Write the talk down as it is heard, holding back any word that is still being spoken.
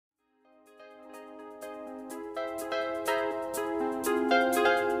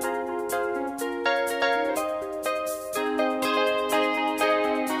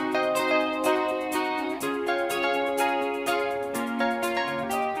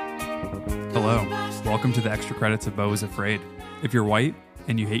Hello. Welcome to the extra credits of Beau is Afraid. If you're white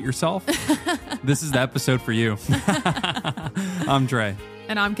and you hate yourself, this is the episode for you. I'm Trey.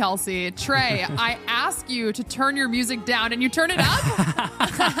 And I'm Kelsey. Trey, I ask you to turn your music down and you turn it up.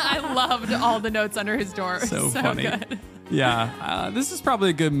 I loved all the notes under his door. So funny. Good. Yeah, this is probably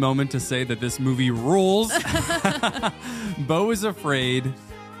a good moment to say that this movie rules. Beau is Afraid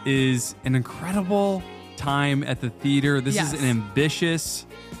is an incredible time at the theater. This is an ambitious,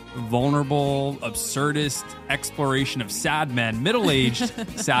 vulnerable, absurdist exploration of sad men,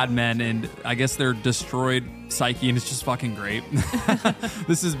 middle-aged sad men, and I guess their destroyed psyche, and it's just fucking great.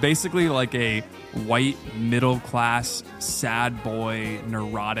 This is basically like a white, middle-class, sad boy,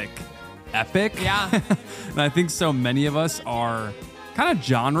 neurotic epic. Yeah. And I think so many of us are kind of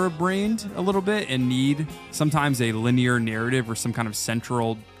genre-brained a little bit and need sometimes a linear narrative or some kind of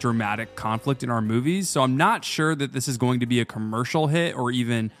central dramatic conflict in our movies. So I'm not sure that this is going to be a commercial hit or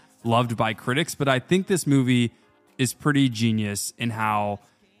even loved by critics, but I think this movie is pretty genius in how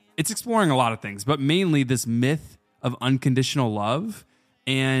it's exploring a lot of things, but mainly this myth of unconditional love.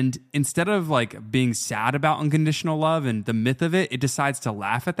 And instead of like being sad about unconditional love and the myth of it, it decides to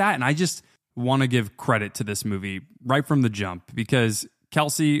laugh at that. And I just want to give credit to this movie right from the jump, because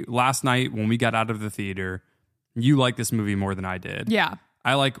Kelsey, last night when we got out of the theater, you liked this movie more than I did. Yeah.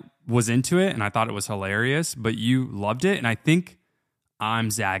 I was into it and I thought it was hilarious, but you loved it. And I think I'm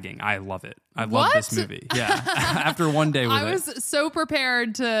zagging. I love it. I love this movie. Yeah. After one day with it. I was so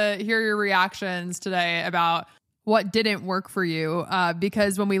prepared to hear your reactions today about what didn't work for you,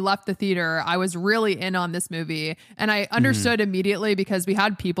 because when we left the theater, I was really in on this movie, and I understood immediately because we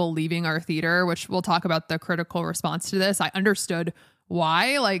had people leaving our theater, which we'll talk about the critical response to this. I understood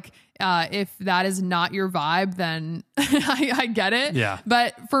why. If that is not your vibe, then I get it. Yeah.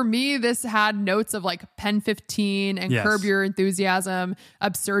 But for me, this had notes of like Pen 15 and Curb Your Enthusiasm,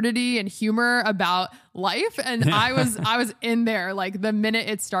 absurdity and humor about life. And I was in there like the minute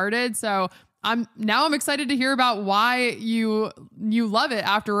it started. So I'm excited to hear about why you love it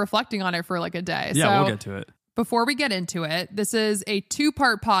after reflecting on it for like a day. Yeah, so we'll get to it. Before we get into it, this is a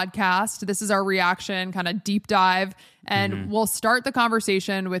 2-part podcast. This is our reaction kind of deep dive, and we'll start the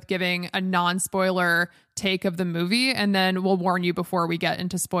conversation with giving a non-spoiler take of the movie, and then we'll warn you before we get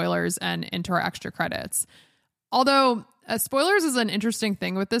into spoilers and into our extra credits. Although spoilers is an interesting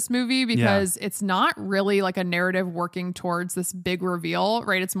thing with this movie because it's not really like a narrative working towards this big reveal,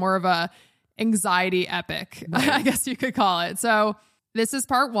 right? It's more of a anxiety epic, right. I guess you could call it. So this is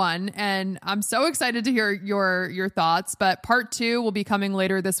part 1, and I'm so excited to hear your thoughts, but part 2 will be coming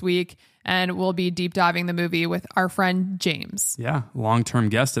later this week, and we'll be deep diving the movie with our friend James. Yeah, long-term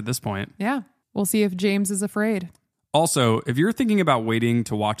guest at this point. Yeah, we'll see if James is afraid. Also, if you're thinking about waiting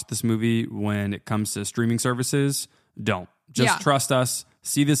to watch this movie when it comes to streaming services, don't. Just trust us.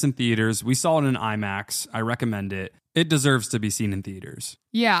 See this in theaters. We saw it in IMAX. I recommend it. It deserves to be seen in theaters.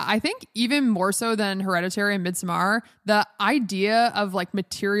 Yeah, I think even more so than Hereditary and Midsommar, the idea of like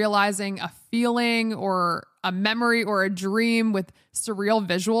materializing a feeling or a memory or a dream with surreal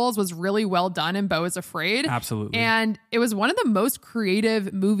visuals was really well done in Beau is Afraid. Absolutely. And it was one of the most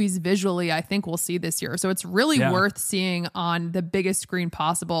creative movies visually I think we'll see this year. So it's really worth seeing on the biggest screen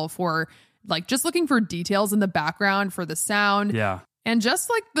possible for like just looking for details in the background, for the sound. Yeah. And just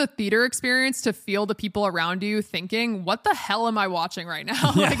like the theater experience to feel the people around you thinking, what the hell am I watching right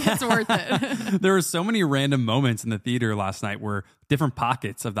now? Yeah. Like, it's worth it. There were so many random moments in the theater last night where different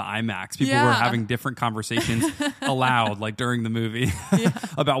pockets of the IMAX, people were having different conversations aloud, like during the movie,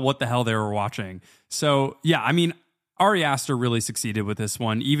 about what the hell they were watching. So, yeah, I mean, Ari Aster really succeeded with this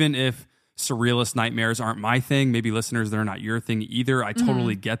one. Even if surrealist nightmares aren't my thing, maybe listeners, they're not your thing either. I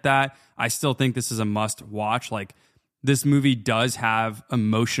totally get that. I still think this is a must watch. Like, this movie does have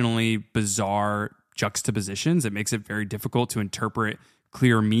emotionally bizarre juxtapositions. It makes it very difficult to interpret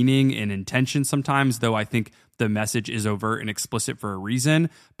clear meaning and intention sometimes, though I think the message is overt and explicit for a reason.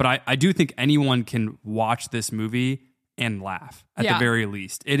 But I do think anyone can watch this movie and laugh at the very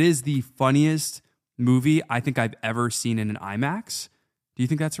least. It is the funniest movie I think I've ever seen in an IMAX. Do you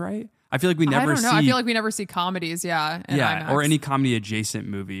think that's right? I feel like we never see... I feel like we never see comedies, in IMAX. Or any comedy adjacent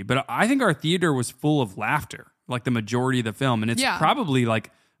movie. But I think our theater was full of laughter, like the majority of the film. And it's probably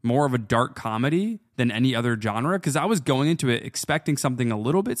like more of a dark comedy than any other genre, because I was going into it expecting something a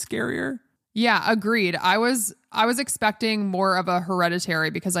little bit scarier. Yeah, agreed. I was expecting more of a Hereditary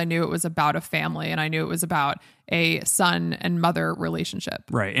because I knew it was about a family and I knew it was about a son and mother relationship.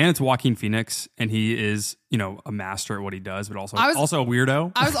 Right. And it's Joaquin Phoenix, and he is, a master at what he does, but also a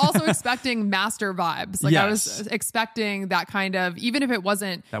weirdo. I was also expecting master vibes. Like, yes. I was expecting that kind of, even if it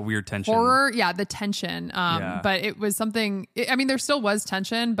wasn't that weird tension. Horror, the tension. But it was something, there still was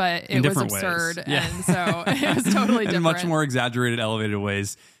tension, but it was absurd. Ways. Yeah. And so it was totally different. In much more exaggerated, elevated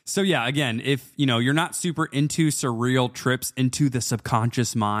ways. So yeah, again, if you're not super into surreal trips into the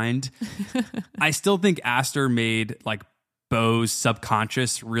subconscious mind, I still think Aster made like Beau's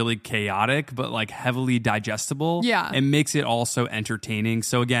subconscious really chaotic, but like heavily digestible. Yeah. And makes it also entertaining.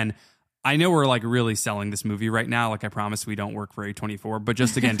 So again, I know we're like really selling this movie right now. Like I promise we don't work for A24, but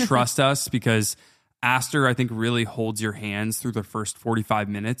just again, trust us, because Aster, I think, really holds your hands through the first 45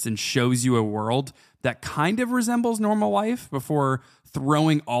 minutes and shows you a world that kind of resembles normal life before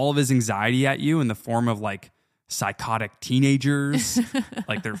throwing all of his anxiety at you in the form of like psychotic teenagers.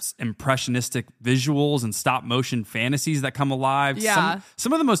 Like there's impressionistic visuals and stop motion fantasies that come alive. Yeah.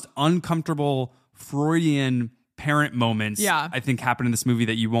 Some of the most uncomfortable Freudian parent moments, I think, happen in this movie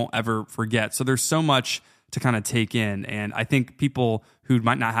that you won't ever forget. So there's so much to kind of take in. And I think people who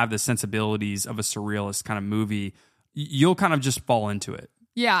might not have the sensibilities of a surrealist kind of movie, you'll kind of just fall into it.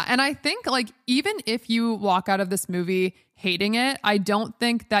 Yeah. And I think like, even if you walk out of this movie hating it, I don't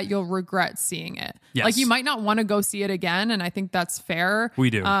think that you'll regret seeing it. Yes. Like, you might not want to go see it again. And I think that's fair. We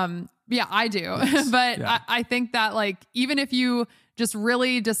do. Yeah, I do. Yes. But yeah. I think that like, even if you just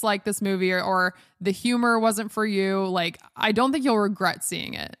really dislike this movie or the humor wasn't for you, like, I don't think you'll regret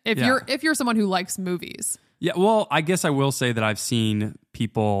seeing it if you're someone who likes movies. Yeah, well, I guess I will say that I've seen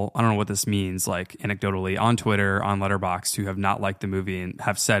people, I don't know what this means, like anecdotally on Twitter, on Letterboxd, who have not liked the movie and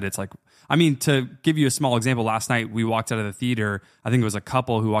have said it's like, I mean, to give you a small example, last night we walked out of the theater. I think it was a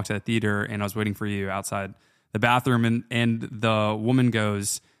couple who walked out of the theater, and I was waiting for you outside the bathroom, and the woman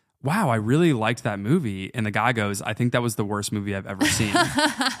goes, "Wow, I really liked that movie." And the guy goes, "I think that was the worst movie I've ever seen."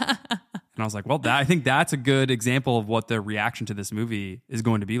 And I was like, well, I think that's a good example of what the reaction to this movie is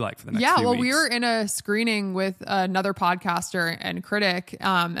going to be like for the next few weeks. We were in a screening with another podcaster and critic,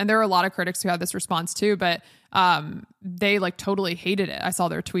 and there are a lot of critics who had this response too, but they like totally hated it. I saw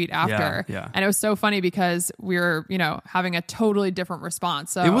their tweet after. Yeah. And it was so funny because we were, having a totally different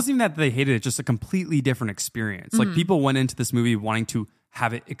response. So it wasn't even that they hated it, just a completely different experience. Like, people went into this movie wanting to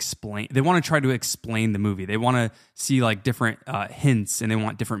have it explained. They want to try to explain the movie. They want to see like different hints, and they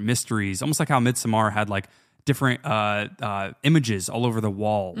want different mysteries, almost like how Midsommar had like different images all over the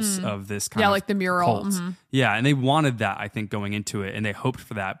walls of this kind of like the mural. Yeah, and they wanted that, I think, going into it, and they hoped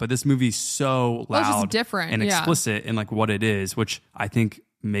for that. But this movie's so loud, it's just different and explicit in like what it is, which I think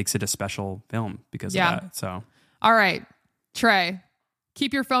makes it a special film because of that. So, all right, Trey,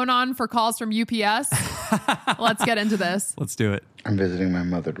 keep your phone on for calls from UPS. Let's get into this. Let's do it. I'm visiting my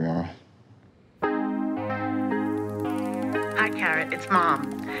mother tomorrow. Hi, Carrot. It's Mom.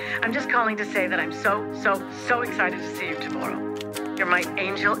 I'm just calling to say that I'm so excited to see you tomorrow. You're my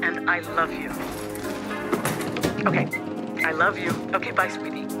angel, and I love you. Okay. I love you. Okay, bye,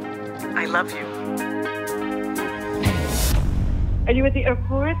 sweetie. I love you. Are you at the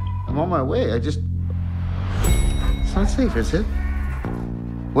airport? I'm on my way. It's not safe, is it?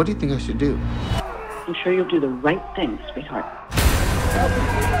 What do you think I should do? I'm sure you'll do the right thing, sweetheart.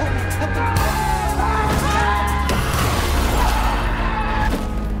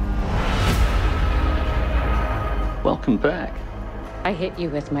 Welcome back. I hit you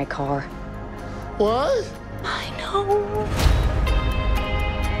with my car. What? I know.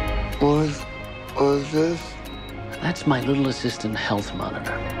 What was this? That's my little assistant health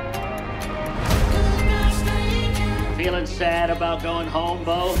monitor. Feeling sad about going home,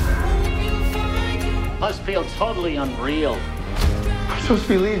 Beau? Must feel totally unreal. I'm supposed to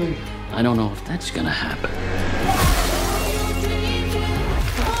be leaving. I don't know if that's gonna happen.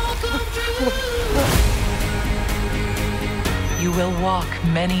 You will walk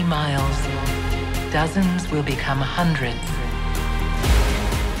many miles. Dozens will become hundreds.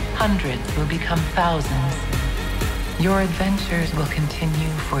 Hundreds will become thousands. Your adventures will continue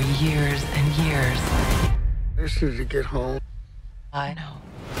for years and years. I just need to get home. I know.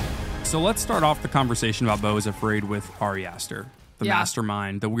 So let's start off the conversation about Beau is Afraid with Ari Aster, the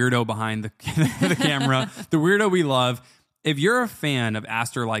mastermind, the weirdo behind the camera, the weirdo we love. If you're a fan of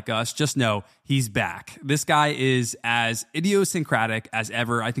Aster like us, just know he's back. This guy is as idiosyncratic as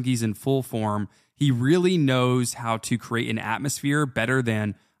ever. I think he's in full form. He really knows how to create an atmosphere better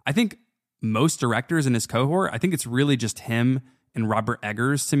than, I think, most directors in his cohort. I think it's really just him and Robert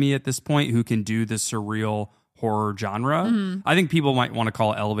Eggers to me at this point who can do the surreal horror genre. I think people might want to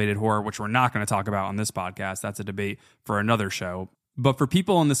call it elevated horror, which we're not going to talk about on this podcast. That's a debate for another show. But for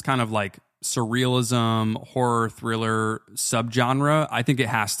people in this kind of like surrealism, horror, thriller subgenre, I think it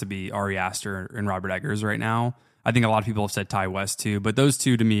has to be Ari Aster and Robert Eggers right now. I think a lot of people have said Ty West too, but those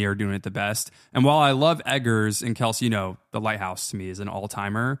two to me are doing it the best. And while I love Eggers and Kelsey, The Lighthouse to me is an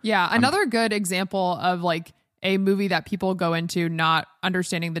all-timer. Yeah, another good example of like a movie that people go into not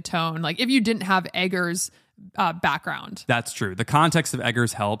understanding the tone. Like if you didn't have Eggers' background. That's true. The context of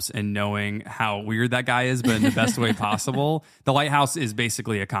Eggers helps in knowing how weird that guy is, but in the best way possible. The Lighthouse is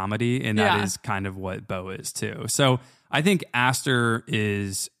basically a comedy, and that is kind of what Beau is too. So I think Aster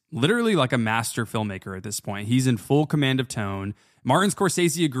is literally like a master filmmaker at this point. He's in full command of tone. Martin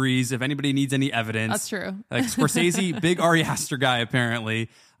Scorsese agrees if anybody needs any evidence. That's true. Like Scorsese, big Ari Aster guy, apparently.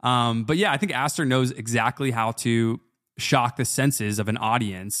 But yeah, I think Aster knows exactly how to shock the senses of an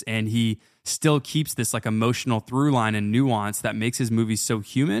audience, and he still keeps this like emotional through line and nuance that makes his movies so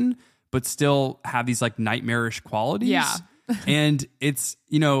human, but still have these like nightmarish qualities. Yeah. And it's,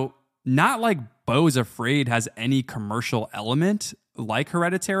 not like Beau is Afraid has any commercial element like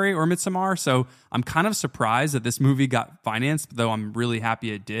Hereditary or Midsommar. So I'm kind of surprised that this movie got financed, though I'm really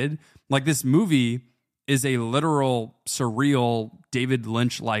happy it did. Like this movie is a literal, surreal, David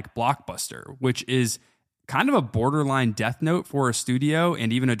Lynch-like blockbuster, which is kind of a borderline death note for a studio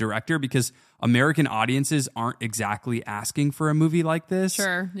and even a director, because American audiences aren't exactly asking for a movie like this.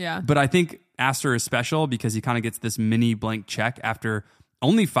 Sure, yeah. But I think Aster is special because he kind of gets this mini blank check after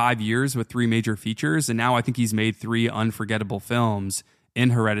only 5 years with 3 major features. And now I think he's made 3 unforgettable films in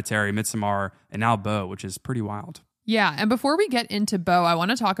Hereditary, Midsommar, and now Beau, which is pretty wild. Yeah, and before we get into Beau, I want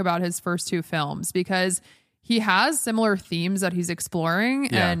to talk about his first 2 films because he has similar themes that he's exploring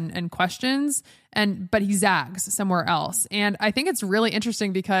and questions, but he zags somewhere else. And I think it's really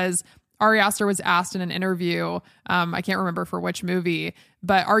interesting because Ari Aster was asked in an interview, I can't remember for which movie,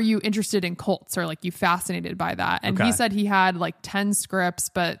 but are you interested in cults or like you fascinated by that? And he said he had like 10 scripts,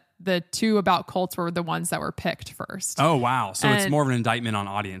 but the 2 about cults were the ones that were picked first. Oh, wow. So it's more of an indictment on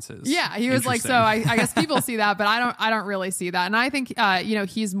audiences. Yeah. He was like, so I guess people see that, but I don't really see that. And I think,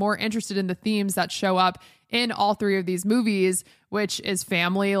 he's more interested in the themes that show up in all 3 of these movies, which is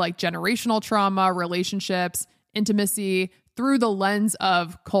family, like generational trauma, relationships, intimacy through the lens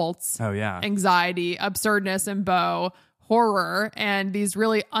of cults, anxiety, absurdness, and Beau, horror, and these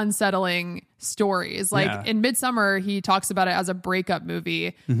really unsettling stories. Like in Midsommar, he talks about it as a breakup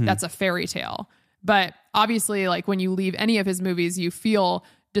movie that's a fairy tale. But obviously, like when you leave any of his movies, you feel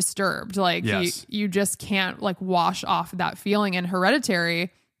disturbed. Like you just can't like wash off that feeling. In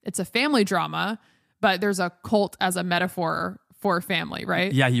Hereditary, it's a family drama, but there's a cult as a metaphor for family,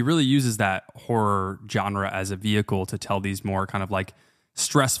 right? Yeah, he really uses that horror genre as a vehicle to tell these more kind of like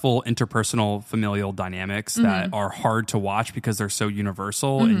stressful interpersonal familial dynamics that are hard to watch because they're so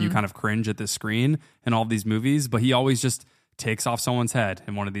universal and you kind of cringe at the screen in all of these movies. But he always just takes off someone's head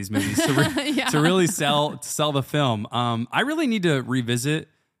in one of these movies to really sell the film. I really need to revisit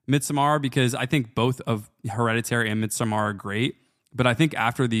Midsommar because I think both of Hereditary and Midsommar are great. But I think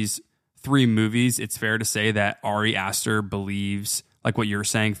after these 3 movies, it's fair to say that Ari Aster believes, like what you're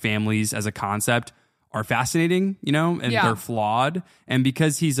saying, families as a concept are fascinating, and they're flawed. And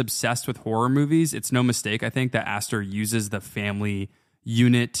because he's obsessed with horror movies, it's no mistake, I think, that Aster uses the family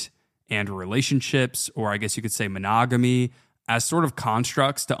unit and relationships, or I guess you could say monogamy, as sort of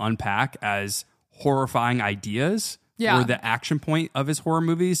constructs to unpack as horrifying ideas for the action point of his horror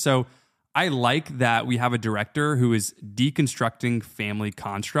movies. So I like that we have a director who is deconstructing family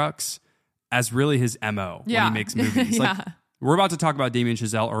constructs as really his MO when he makes movies. Like, we're about to talk about Damien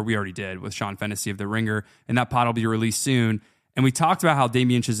Chazelle, or we already did, with Sean Fennessy of The Ringer, and that pod will be released soon. And we talked about how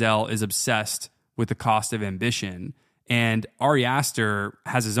Damien Chazelle is obsessed with the cost of ambition. And Ari Aster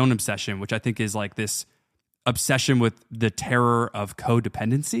has his own obsession, which I think is like this obsession with the terror of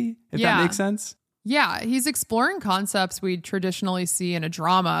codependency, if that makes sense. Yeah, he's exploring concepts we traditionally see in a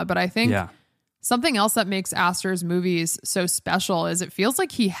drama, but I think something else that makes Aster's movies so special is it feels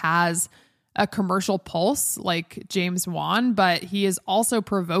like he has a commercial pulse like James Wan, but he is also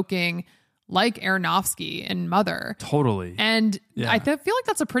provoking like Aronofsky in Mother. Totally. And I feel like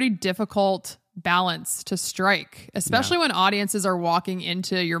that's a pretty difficult balance to strike, especially when audiences are walking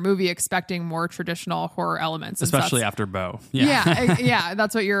into your movie expecting more traditional horror elements. Especially after Beau. Yeah,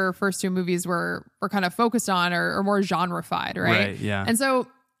 that's what your first 2 movies were kind of focused on or more genre-fied, right? Yeah. And so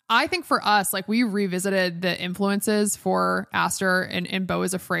I think for us, like we revisited the influences for Aster and Beau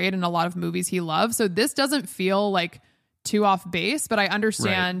is Afraid in a lot of movies he loves. So this doesn't feel like too off base, but I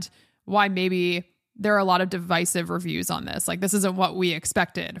understand why maybe there are a lot of divisive reviews on this. Like this isn't what we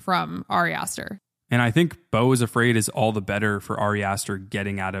expected from Ari Aster. And I think Beau is Afraid is all the better for Ari Aster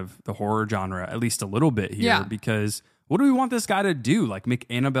getting out of the horror genre, at least a little bit here, because what do we want this guy to do? Like make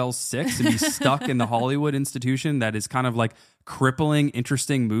Annabelle 6 and be stuck in the Hollywood institution that is kind of like crippling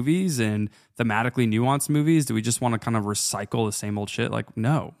interesting movies and thematically nuanced movies? Do we just want to kind of recycle the same old shit? Like,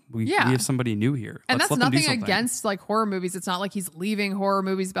 no, we have somebody new here. And Let's that's let them do nothing something. against like horror movies. It's not like he's leaving horror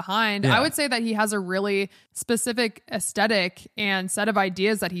movies behind. I would say that he has a really specific aesthetic and set of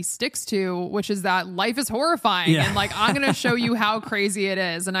ideas that he sticks to, which is that life is horrifying. And like, I'm going to show you how crazy it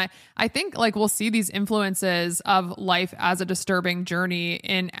is. And I think like we'll see these influences of life as a disturbing journey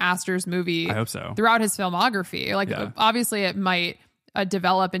in Aster's movie. I hope so. Throughout his filmography. Like obviously it might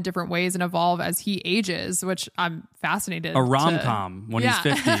develop in different ways and evolve as he ages, which I'm fascinated. A rom-com when he's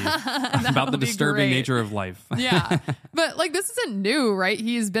 50 about the disturbing nature of life. Yeah. But like, this isn't new, right?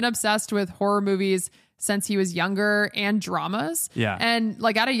 He's been obsessed with horror movies since he was younger and dramas. Yeah. And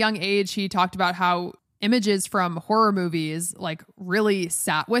like at a young age, he talked about how images from horror movies like really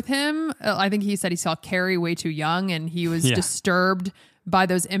sat with him. I think he said he saw Carrie way too young and he was disturbed by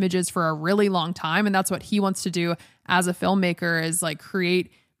those images for a really long time. And that's what he wants to do as a filmmaker, is like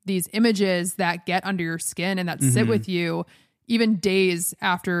create these images that get under your skin and that sit with you even days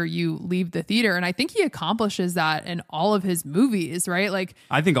after you leave the theater. And I think he accomplishes that in all of his movies, right? Like,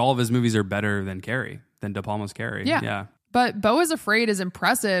 I think all of his movies are better than De Palma's Carrie. Yeah. But Beau is Afraid is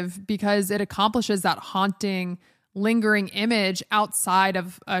impressive because it accomplishes that haunting, lingering image outside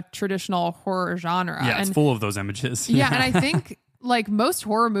of a traditional horror genre. Yeah, it's full of those images. Yeah, and I think like most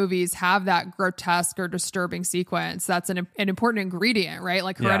horror movies have that grotesque or disturbing sequence. That's an important ingredient, right?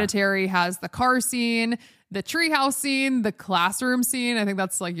 Like Hereditary has the car scene, the treehouse scene, the classroom scene. I think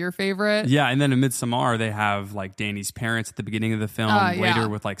that's like your favorite. Yeah, and then in Midsommar, they have like Danny's parents at the beginning of the film, later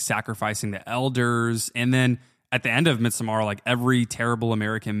with like sacrificing the elders. And then at the end of Midsommar, like every terrible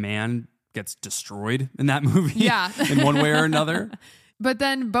American man gets destroyed in that movie in one way or another. But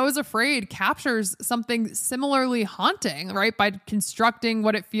then Beau's Afraid captures something similarly haunting, right? By constructing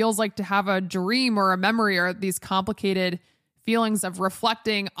what it feels like to have a dream or a memory or these complicated feelings of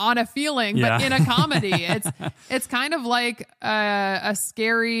reflecting on a feeling, but in a comedy. It's kind of like a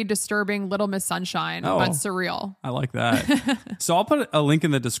scary, disturbing Little Miss Sunshine, but surreal. I like that. So I'll put a link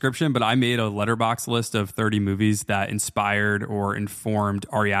in the description, but I made a letterbox list of 30 movies that inspired or informed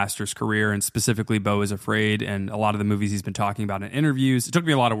Ari Aster's career, and specifically Beau is Afraid and a lot of the movies he's been talking about in interviews. It took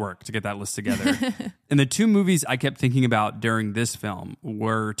me a lot of work to get that list together. And the two movies I kept thinking about during this film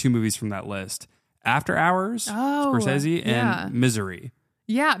were two movies from that list: After Hours, Scorsese, and Misery.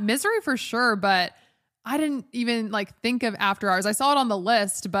 Yeah, Misery for sure, but I didn't even like think of After Hours. I saw it on the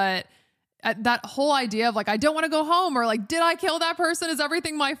list, but that whole idea of like, I don't want to go home, or like, did I kill that person? Is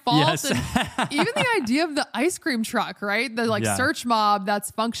everything my fault? Yes. And even the idea of the ice cream truck, right? The like search mob that's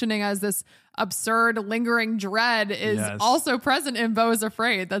functioning as this absurd, lingering dread is also present in Beau is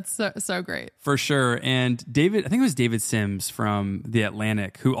Afraid. That's so great. For sure. And I think it was David Sims from The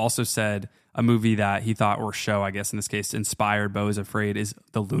Atlantic, who also said a movie that he thought, or show, I guess in this case, inspired Beau is Afraid is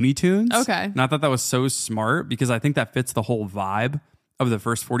the Looney Tunes. Okay. And I thought that was so smart because I think that fits the whole vibe of the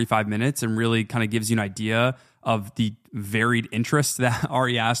first 45 minutes and really kind of gives you an idea of the varied interests that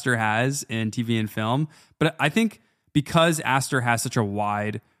Ari Aster has in TV and film. But I think because Aster has such a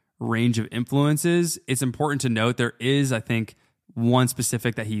wide range of influences, it's important to note there is, I think, one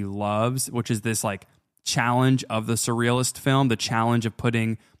specific that he loves, which is this like challenge of the surrealist film, the challenge of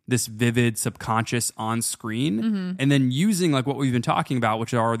putting this vivid subconscious on screen and then using like what we've been talking about,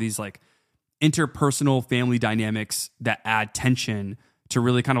 which are these like interpersonal family dynamics that add tension to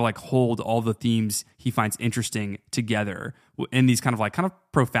really kind of like hold all the themes he finds interesting together in these kind of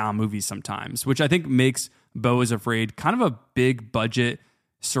profound movies sometimes, which I think makes Beau is Afraid kind of a big budget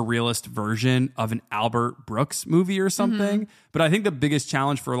surrealist version of an Albert Brooks movie or something. But I think the biggest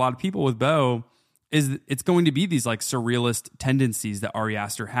challenge for a lot of people with Beau is it's going to be these like surrealist tendencies that Ari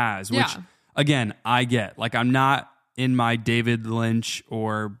Aster has, which again, I get. Like, I'm not in my David Lynch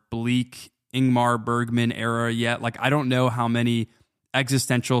or bleak Ingmar Bergman era yet. Like, I don't know how many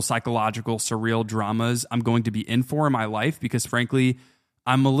existential, psychological, surreal dramas I'm going to be in for in my life, because frankly,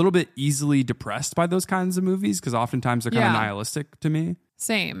 I'm a little bit easily depressed by those kinds of movies because oftentimes they're kind of nihilistic to me.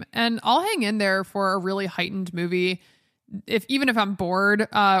 Same. And I'll hang in there for a really heightened movie even if I'm bored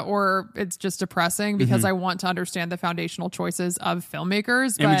or it's just depressing, because I want to understand the foundational choices of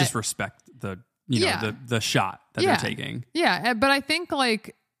filmmakers. And we just respect the shot that they're taking. Yeah. But I think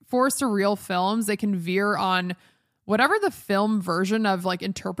like for surreal films, they can veer on whatever the film version of like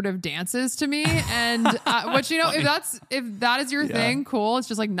interpretive dance is to me. And which, if that is your thing, cool. It's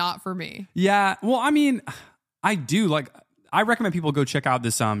just like not for me. Yeah. Well, I mean, I do like, I recommend people go check out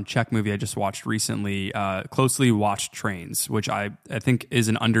this Czech movie I just watched recently, Closely Watched Trains, which I think is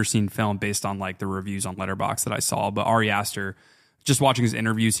an underseen film based on like the reviews on Letterboxd that I saw. But Ari Aster, just watching his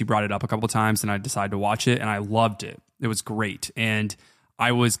interviews, he brought it up a couple of times, and I decided to watch it, and I loved it. It was great, and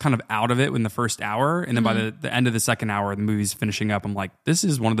I was kind of out of it in the first hour, and then by the end of the second hour, the movie's finishing up. I'm like, this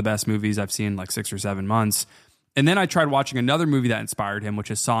is one of the best movies I've seen in like 6 or 7 months. And then I tried watching another movie that inspired him, which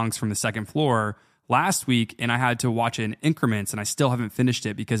is Songs from the Second Floor, last week, and I had to watch it in increments, and I still haven't finished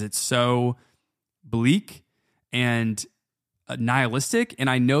it because it's so bleak and nihilistic. And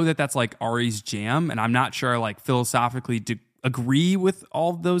I know that that's like Ari's jam, and I'm not sure like philosophically to agree with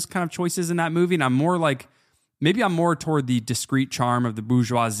all those kind of choices in that movie. And I'm more like, maybe I'm more toward the discreet charm of the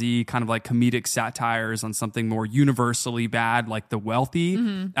bourgeoisie, kind of like comedic satires on something more universally bad, like the wealthy,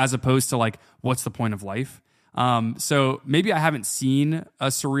 as opposed to like, what's the point of life? So maybe I haven't seen a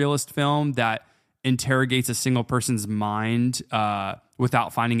surrealist film that interrogates a single person's mind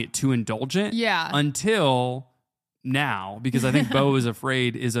without finding it too indulgent. Yeah. Until now, because I think Beau is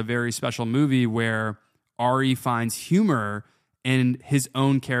Afraid is a very special movie where Ari finds humor in his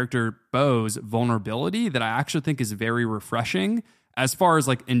own character Beau's vulnerability that I actually think is very refreshing as far as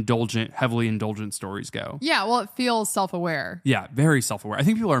like heavily indulgent stories go. Yeah, well, it feels self-aware. Yeah, very self-aware. I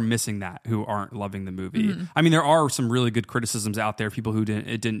think people are missing that who aren't loving the movie. I mean, there are some really good criticisms out there, people who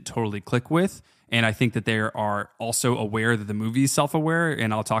it didn't totally click with. And I think that they are also aware that the movie is self-aware,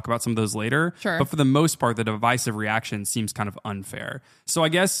 and I'll talk about some of those later. Sure. But for the most part, the divisive reaction seems kind of unfair. So I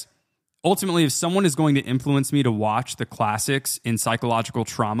guess ultimately, if someone is going to influence me to watch the classics in psychological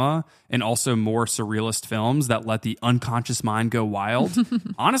trauma and also more surrealist films that let the unconscious mind go wild,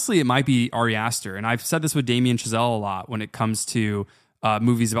 honestly, it might be Ari Aster. And I've said this with Damien Chazelle a lot when it comes to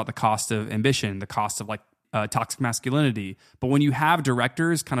movies about the cost of ambition, the cost of like toxic masculinity. But when you have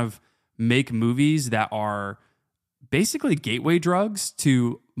directors kind of make movies that are basically gateway drugs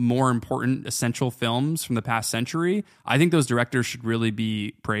to more important essential films from the past century, I think those directors should really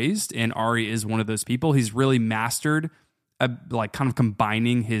be praised. And Ari is one of those people. He's really mastered like kind of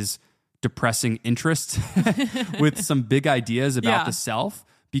combining his depressing interests with some big ideas about the self,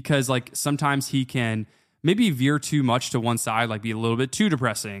 because like sometimes he can maybe veer too much to one side, like be a little bit too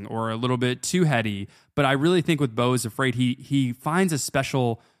depressing or a little bit too heady. But I really think with Beau is Afraid, he finds a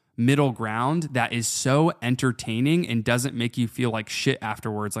special middle ground that is so entertaining and doesn't make you feel like shit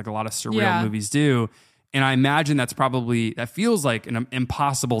afterwards, like a lot of surreal movies do. And I imagine that feels like an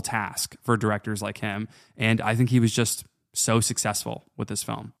impossible task for directors like him. And I think he was just so successful with this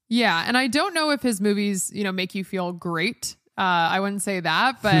film. Yeah. And I don't know if his movies, make you feel great. I wouldn't say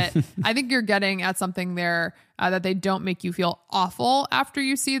that, but I think you're getting at something there that they don't make you feel awful after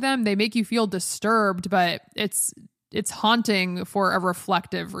you see them. They make you feel disturbed, but it's haunting for a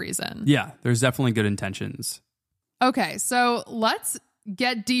reflective reason. Yeah, there's definitely good intentions. Okay, so let's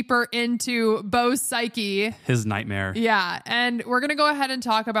get deeper into Beau's psyche. His nightmare. Yeah, and we're going to go ahead and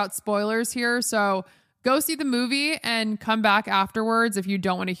talk about spoilers here. So go see the movie and come back afterwards if you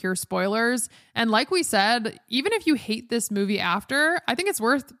don't want to hear spoilers. And like we said, even if you hate this movie after, I think it's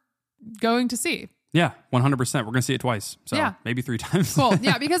worth going to see. Yeah, 100%. We're going to see it twice. So maybe 3 times. Cool.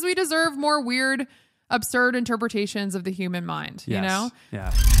 Yeah, because we deserve more weird, absurd interpretations of the human mind, you know?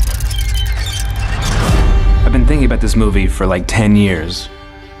 Yeah. I've been thinking about this movie for like 10 years.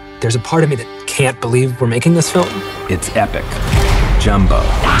 There's a part of me that can't believe we're making this film. It's epic. Jumbo.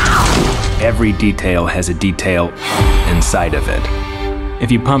 Every detail has a detail inside of it.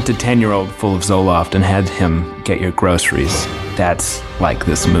 If you pumped a 10-year-old full of Zoloft and had him get your groceries, that's like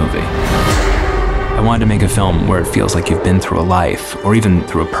this movie. I wanted to make a film where it feels like you've been through a life, or even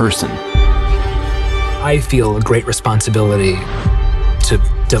through a person. I feel a great responsibility to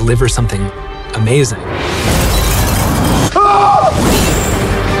deliver something amazing.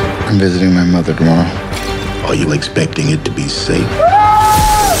 I'm visiting my mother tomorrow. Are you expecting it to be safe?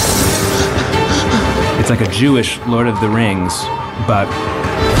 It's like a Jewish Lord of the Rings, but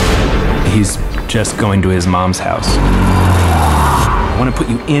he's just going to his mom's house. I want to put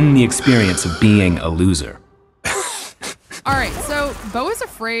you in the experience of being a loser. All right, so Beau is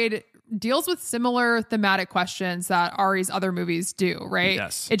Afraid deals with similar thematic questions that Ari's other movies do, right?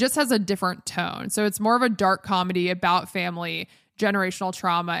 Yes. It just has a different tone. So it's more of a dark comedy about family, generational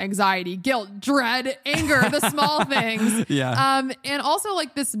trauma, anxiety, guilt, dread, anger, the small things. Yeah. And also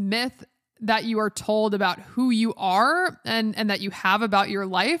like this myth that you are told about who you are and that you have about your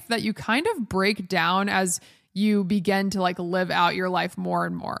life that you kind of break down as you begin to like live out your life more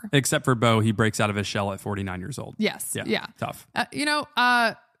and more. Except for Beau, he breaks out of his shell at 49 years old. Yes. Yeah. Tough.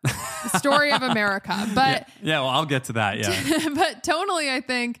 Story of America. But yeah, well, I'll get to that. Yeah. But tonally, I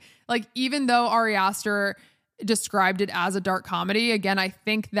think like even though Ari Aster described it as a dark comedy. Again, I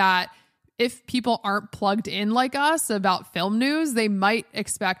think that if people aren't plugged in like us about film news, they might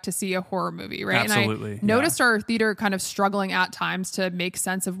expect to see a horror movie, right? Absolutely. And I noticed our theater kind of struggling at times to make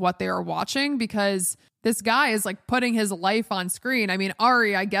sense of what they are watching, because this guy is like putting his life on screen. I mean,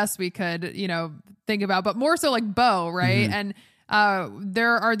 Ari, I guess we could, think about, but more so like Beau, right? Mm-hmm. And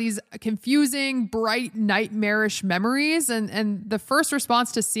there are these confusing, bright, nightmarish memories. And the first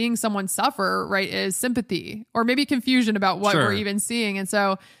response to seeing someone suffer, right, is sympathy or maybe confusion about what we're even seeing. And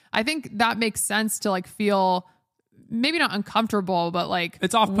so I think that makes sense to like feel maybe not uncomfortable, but like,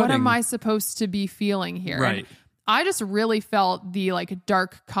 it's off-putting. What am I supposed to be feeling here? Right. And I just really felt the like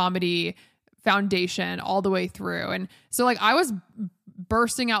dark comedy foundation all the way through. And so like I was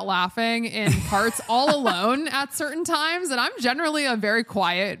bursting out laughing in parts all alone at certain times. And I'm generally a very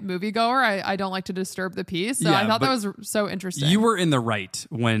quiet moviegoer. I don't like to disturb the peace. So I thought that was so interesting. You were in the right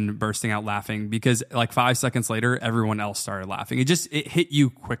when bursting out laughing, because like 5 seconds later, everyone else started laughing. It hit you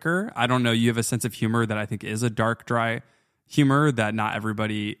quicker. I don't know. You have a sense of humor that I think is a dark, dry humor that not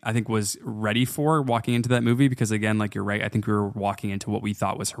everybody, I think, was ready for walking into that movie, because again, like you're right, I think we were walking into what we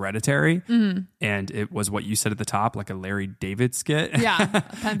thought was Hereditary, and it was what you said at the top, like a Larry David skit. Yeah,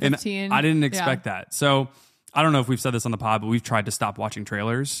 Pen 15. I didn't expect that. So I don't know if we've said this on the pod, but we've tried to stop watching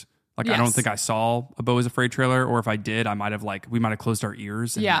trailers. Like, I don't think I saw a Beau is Afraid trailer, or if I did, we might have closed our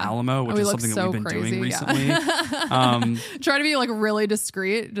ears in Alamo, which is something that we've been doing recently. Try to be like really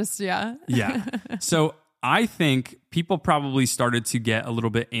discreet. Just, yeah. So I think people probably started to get a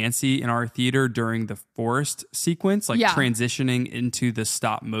little bit antsy in our theater during the forest sequence, like transitioning into the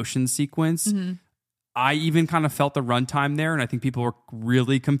stop motion sequence. Mm-hmm. I even kind of felt the runtime there, and I think people were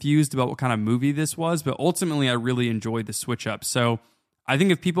really confused about what kind of movie this was, but ultimately I really enjoyed the switch up. So I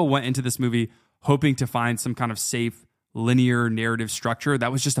think if people went into this movie hoping to find some kind of safe, linear narrative structure,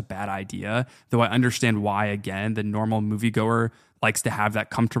 that was just a bad idea, though I understand why, again, the normal moviegoer likes to have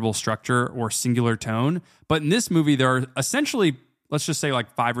that comfortable structure or singular tone. But in this movie, there are essentially, let's just say like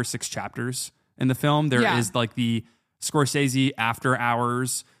 5 or 6 chapters in the film. There is like the Scorsese after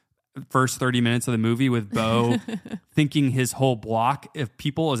hours, first 30 minutes of the movie with Beau thinking his whole block of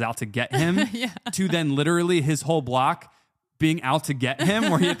people is out to get him, to then literally his whole block being out to get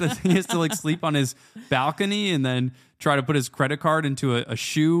him, where he has to like sleep on his balcony and then try to put his credit card into a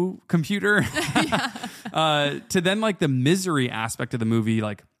shoe computer. To then like the misery aspect of the movie,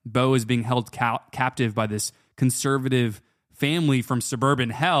 like Beau is being held captive by this conservative family from suburban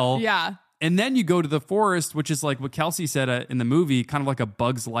hell. Yeah. And then you go to the forest, which is like what Kelsey said in the movie, kind of like a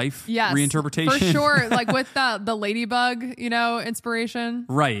Bug's Life reinterpretation. For sure. Like with the ladybug, inspiration.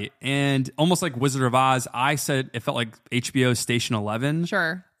 Right. And almost like Wizard of Oz, I said it felt like HBO's Station 11.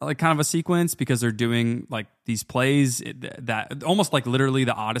 Sure. Like kind of a sequence, because they're doing like these plays that almost like literally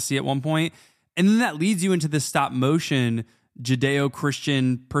the Odyssey at one point. And then that leads you into this stop motion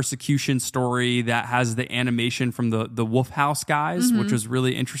Judeo-Christian persecution story that has the animation from the Wolf House guys, which was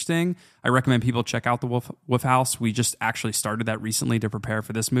really interesting. I recommend people check out the Wolf House. We just actually started that recently to prepare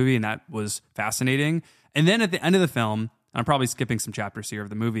for this movie, and that was fascinating. And then at the end of the film, I'm probably skipping some chapters here of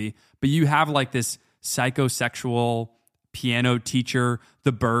the movie, but you have like this psychosexual piano teacher,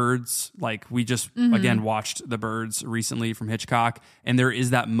 The Birds. Like we just, again, watched The Birds recently from Hitchcock. And there is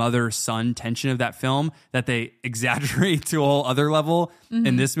that mother-son tension of that film that they exaggerate to a whole other level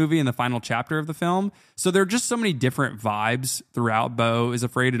in this movie, in the final chapter of the film. So there are just so many different vibes throughout Beau is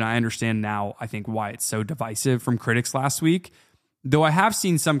Afraid. And I understand now, I think, why it's so divisive from critics last week. Though I have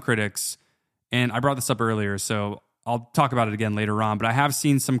seen some critics, and I brought this up earlier, so I'll talk about it again later on, but I have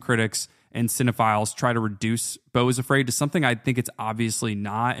seen some critics and cinephiles try to reduce Beau is Afraid to something I think it's obviously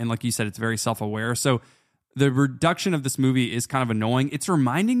not. And like you said, it's very self-aware. So the reduction of this movie is kind of annoying. It's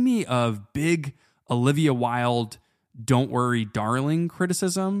reminding me of big Olivia Wilde, Don't Worry, Darling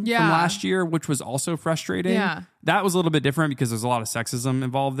criticism from last year, which was also frustrating. Yeah. That was a little bit different because there's a lot of sexism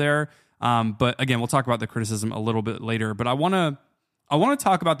involved there. But again, we'll talk about the criticism a little bit later. But I want to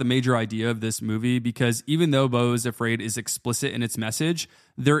talk about the major idea of this movie, because even though Beau is Afraid is explicit in its message,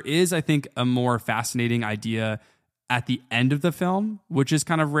 there is, I think, a more fascinating idea at the end of the film, which is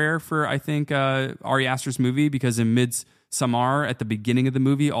kind of rare for, I think, Ari Aster's movie, because in Midsommar, at the beginning of the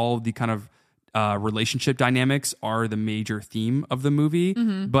movie, all of the kind of relationship dynamics are the major theme of the movie.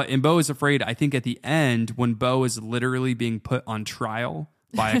 But in Beau is Afraid, I think at the end, when Beau is literally being put on trial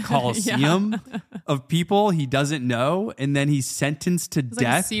by a coliseum of people he doesn't know, and then he's sentenced to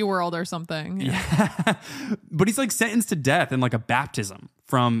death. Like SeaWorld or something. Yeah. But he's like sentenced to death in like a baptism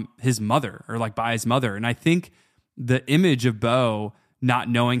from his mother, or like by his mother. And I think the image of Beau not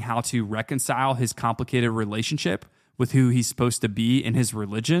knowing how to reconcile his complicated relationship with who he's supposed to be in his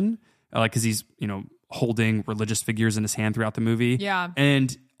religion, like, because he's, holding religious figures in his hand throughout the movie. Yeah.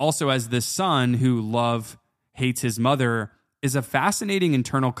 And also as this son who love hates his mother is a fascinating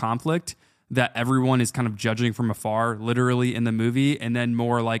internal conflict that everyone is kind of judging from afar, literally in the movie, and then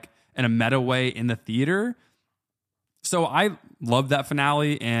more like in a meta way in the theater. So I love that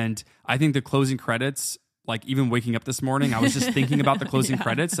finale, and I think the closing credits, like even waking up this morning, I was just thinking about the closing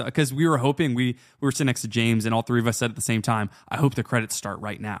credits because we were hoping we were sitting next to James, and all three of us said at the same time, I hope the credits start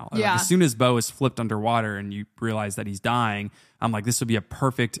right now. Yeah. Like, as soon as Beau is flipped underwater and you realize that he's dying, I'm like, this would be a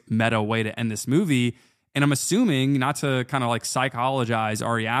perfect meta way to end this movie. And I'm assuming, not to kind of like psychologize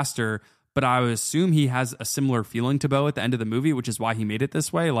Ari Aster, but I would assume he has a similar feeling to Beau at the end of the movie, which is why he made it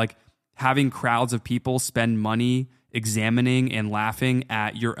this way. Like having crowds of people spend money examining and laughing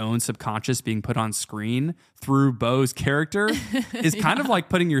at your own subconscious being put on screen through Beau's character is kind of like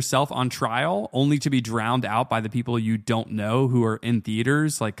putting yourself on trial only to be drowned out by the people you don't know who are in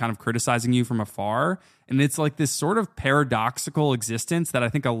theaters, like kind of criticizing you from afar. And it's like this sort of paradoxical existence that I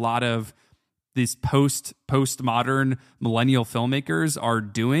think a lot of these postmodern millennial filmmakers are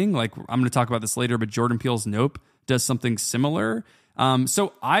doing. Like I'm going to talk about this later, but Jordan Peele's Nope does something similar.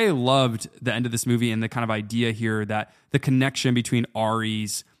 So I loved the end of this movie and the kind of idea here that the connection between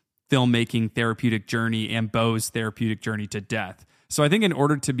Ari's filmmaking therapeutic journey and Beau's therapeutic journey to death. So I think in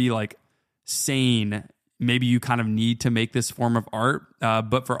order to be like sane, maybe you kind of need to make this form of art.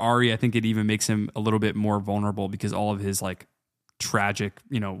 But for Ari, I think it even makes him a little bit more vulnerable because all of his like tragic,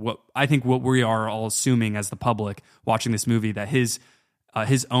 what we are all assuming as the public watching this movie, that his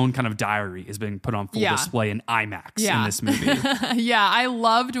own kind of diary is being put on full display in IMAX in this movie. Yeah, I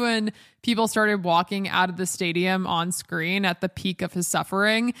loved when people started walking out of the stadium on screen at the peak of his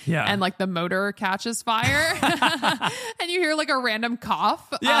suffering, and like the motor catches fire, and you hear like a random cough.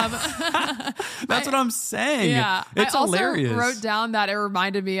 Yeah. That's what I'm saying. Yeah, it's hilarious. I also wrote down that it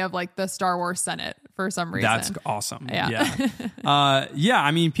reminded me of like the Star Wars Senate for some reason. That's awesome. Yeah.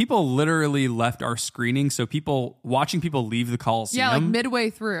 I mean, people literally left our screening. So watching people leave the Coliseum. Yeah, like midway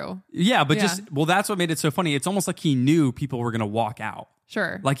through. Yeah, but that's what made it so funny. It's almost like he knew people were going to walk out.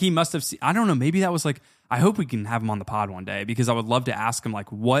 Sure. Like he must have seen, I don't know, maybe that was like, I hope we can have him on the pod one day because I would love to ask him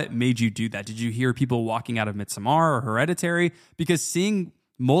like, what made you do that? Did you hear people walking out of Midsommar or Hereditary? Because seeing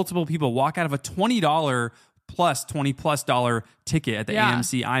multiple people walk out of a $20 plus $20+ ticket at the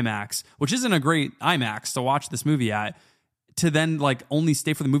AMC IMAX, which isn't a great IMAX to watch this movie at, to then like only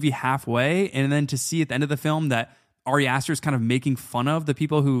stay for the movie halfway, and then to see at the end of the film that Ari Aster is kind of making fun of the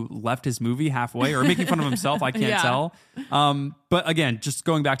people who left his movie halfway, or making fun of himself. I can't tell. But again, just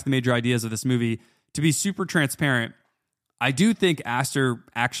going back to the major ideas of this movie, to be super transparent, I do think Aster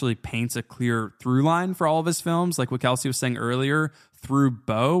actually paints a clear through line for all of his films, like what Kelsey was saying earlier, through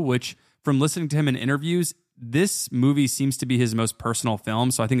Beau, which from listening to him in interviews, this movie seems to be his most personal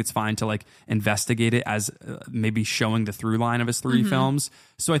film. So I think it's fine to like investigate it as maybe showing the through line of his three films.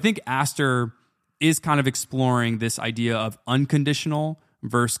 So I think Aster is kind of exploring this idea of unconditional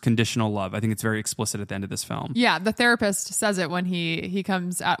versus conditional love. I think it's very explicit at the end of this film. Yeah, the therapist says it when he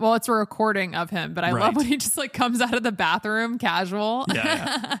comes out. Well, it's a recording of him, but I love when he just like comes out of the bathroom casual.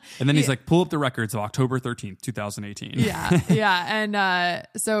 Yeah. And then he's like, pull up the records of October 13th, 2018. Yeah. And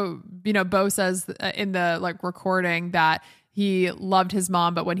so, Beau says in the like recording that he loved his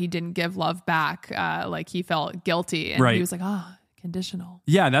mom, but when he didn't give love back, like he felt guilty. And he was like, conditional.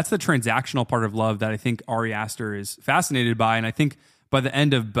 Yeah, that's the transactional part of love that I think Ari Aster is fascinated by. And I think by the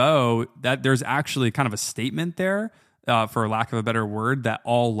end of Beau, that there's actually kind of a statement there, for lack of a better word, that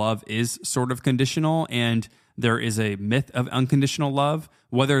all love is sort of conditional, and there is a myth of unconditional love,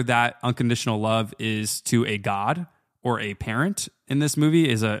 whether that unconditional love is to a god or a parent in this movie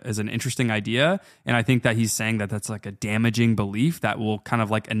is an interesting idea. And I think that he's saying that that's like a damaging belief that will kind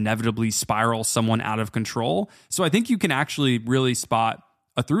of like inevitably spiral someone out of control. So I think you can actually really spot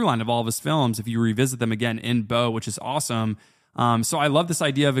a through line of all of his films if you revisit them again in Beau, which is awesome. So I love this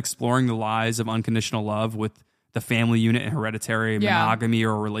idea of exploring the lies of unconditional love with the family unit in Hereditary, monogamy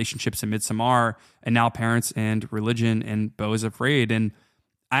or relationships in Midsommar, and now parents and religion and Beau is Afraid. And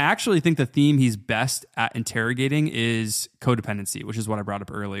I actually think the theme he's best at interrogating is codependency, which is what I brought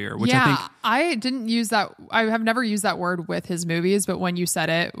up earlier. Which I didn't use that. I have never used that word with his movies, but when you said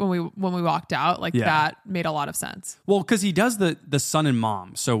it, when we walked out, that made a lot of sense. Well, because he does the son and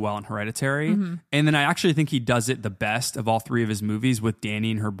mom so well in Hereditary, and then I actually think he does it the best of all three of his movies with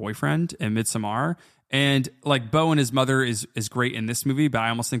Dani and her boyfriend in Midsommar. And like Beau and his mother is great in this movie, but I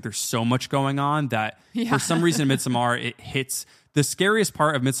almost think there's so much going on that for some reason Midsommar, it hits. The scariest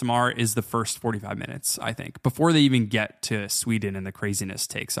part of Midsommar is the first 45 minutes, I think, before they even get to Sweden and the craziness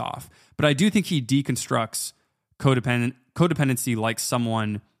takes off. But I do think he deconstructs codependency like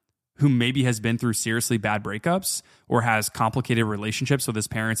someone who maybe has been through seriously bad breakups or has complicated relationships with his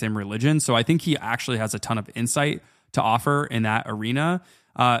parents and religion. So I think he actually has a ton of insight to offer in that arena.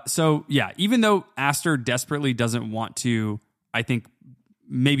 So yeah, even though Aster desperately doesn't want to, I think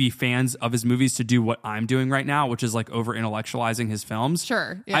maybe fans of his movies to do what I'm doing right now, which is like over intellectualizing his films.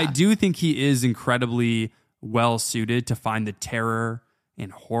 Sure. Yeah. I do think he is incredibly well suited to find the terror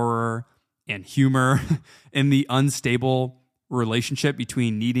and horror and humor in the unstable relationship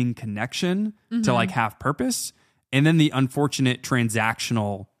between needing connection to like have purpose, and then the unfortunate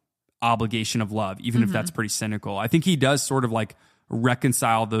transactional obligation of love, even if that's pretty cynical. I think he does sort of like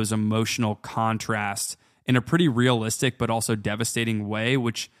reconcile those emotional contrasts in a pretty realistic but also devastating way,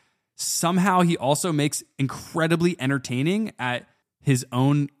 which somehow he also makes incredibly entertaining at his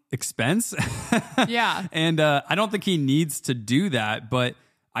own expense. Yeah. And I don't think he needs to do that, but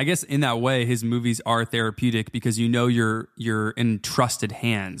I guess in that way, his movies are therapeutic because you're in trusted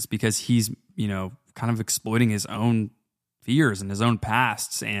hands because he's, kind of exploiting his own fears and his own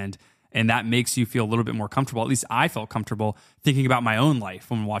pasts, and that makes you feel a little bit more comfortable. At least I felt comfortable thinking about my own life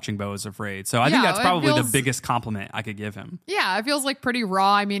when watching Beau is Afraid. So I think that's probably the biggest compliment I could give him. Yeah, it feels like pretty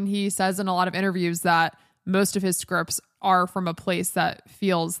raw. I mean, he says in a lot of interviews that most of his scripts are from a place that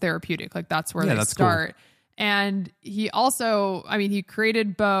feels therapeutic. Like that's where they start. Cool. And he also, he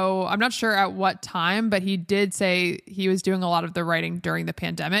created Beau. I'm not sure at what time, but he did say he was doing a lot of the writing during the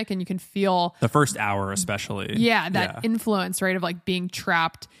pandemic, and you can feel the first hour, especially. Yeah, that influence, right, of like being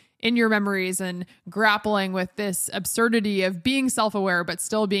trapped in your memories and grappling with this absurdity of being self-aware, but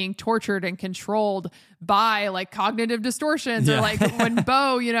still being tortured and controlled by like cognitive distortions or like when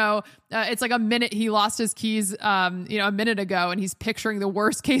Beau, it's like a minute he lost his keys, a minute ago, and he's picturing the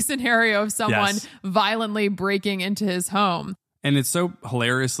worst case scenario of someone violently breaking into his home. And it's so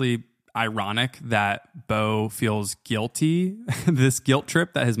hilariously ironic that Beau feels guilty, this guilt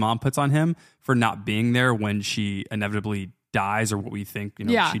trip that his mom puts on him for not being there when she inevitably dies, or what we think,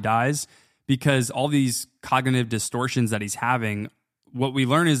 she dies, because all these cognitive distortions that he's having, what we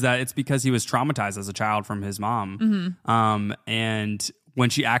learn is that it's because he was traumatized as a child from his mom. And when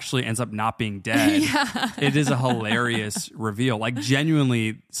she actually ends up not being dead, it is a hilarious reveal. Like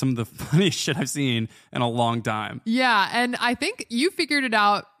genuinely some of the funniest shit I've seen in a long time. Yeah. And I think you figured it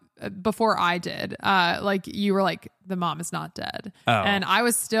out before I did. Like you were like, the mom is not dead. And I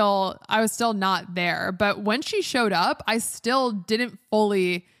was still not there. But when she showed up, I still didn't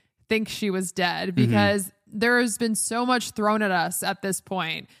fully think she was dead because there has been so much thrown at us at this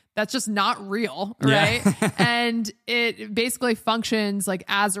point that's just not real, right? And it basically functions like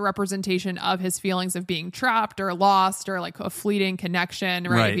as a representation of his feelings of being trapped or lost or like a fleeting connection,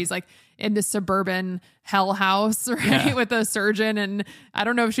 right? He's like in the suburban hell house, right? With a surgeon. And I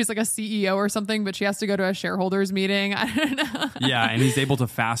don't know if she's like a CEO or something, but she has to go to a shareholders meeting. I don't know. And he's able to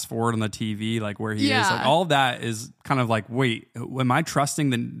fast forward on the TV, like where he is. Like all of that is kind of like, wait, am I trusting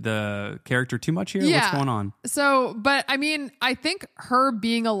the character too much here? What's going on? So, but I think her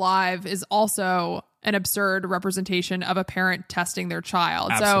being alive is also an absurd representation of a parent testing their child.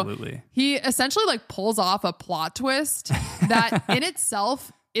 Absolutely. So he essentially like pulls off a plot twist that in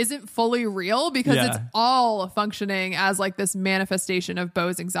itself isn't fully real because it's all functioning as like this manifestation of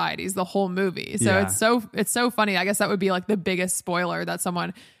Beau's anxieties the whole movie. So it's so funny. I guess that would be like the biggest spoiler that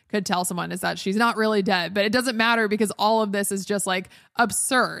someone could tell someone is that she's not really dead, but it doesn't matter because all of this is just like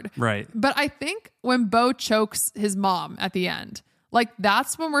absurd. Right. But I think when Beau chokes his mom at the end, like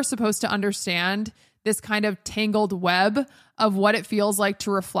that's when we're supposed to understand this kind of tangled web of what it feels like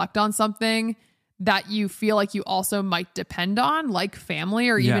to reflect on something that you feel like you also might depend on, like family,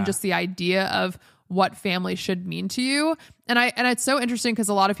 or even just the idea of what family should mean to you. And it's so interesting because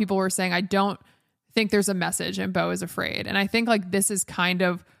a lot of people were saying, I don't think there's a message in Beau is Afraid. And I think like this is kind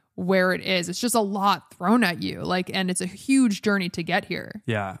of where it is. It's just a lot thrown at you, like, and it's a huge journey to get here.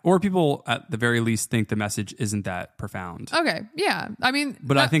 Yeah. Or people at the very least think the message isn't that profound. Okay. Yeah.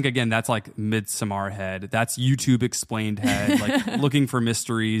 But I think again, that's like Midsommar head. That's YouTube explained head, like looking for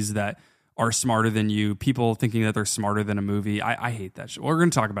mysteries that are smarter than you, people thinking that they're smarter than a movie. I hate that shit. We're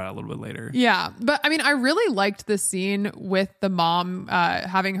going to talk about it a little bit later. Yeah. But I really liked the scene with the mom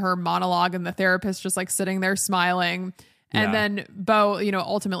having her monologue and the therapist just like sitting there smiling. And then Beau,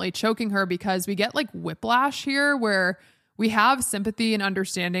 ultimately choking her, because we get like whiplash here where we have sympathy and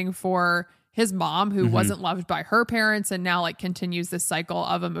understanding for his mom who wasn't loved by her parents and now like continues this cycle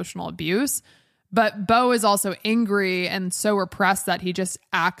of emotional abuse. But Beau is also angry and so repressed that he just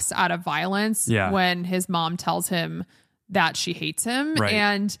acts out of violence when his mom tells him that she hates him. Right.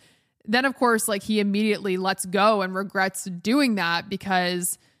 And then, of course, like he immediately lets go and regrets doing that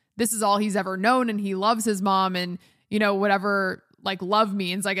because this is all he's ever known and he loves his mom, and, whatever like love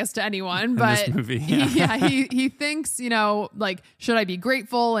means, I guess, to anyone, but this movie, he thinks, like, should I be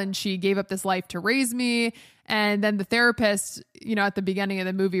grateful? And she gave up this life to raise me. And then the therapist, at the beginning of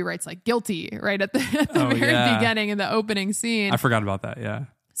the movie writes like guilty, right? At the very beginning in the opening scene. I forgot about that. Yeah.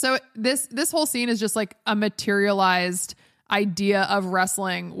 So this whole scene is just like a materialized idea of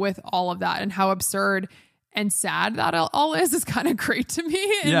wrestling with all of that, and how absurd and sad that all is kind of great to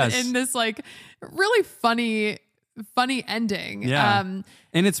me in this like really funny ending. Yeah.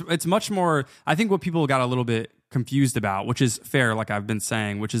 And it's much more, I think what people got a little bit confused about, which is fair, like I've been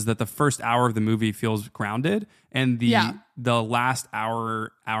saying, which is that the first hour of the movie feels grounded, and the last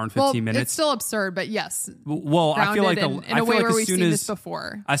hour and 15 minutes, it's still absurd, but yes. Well, I feel like in a way where we've seen this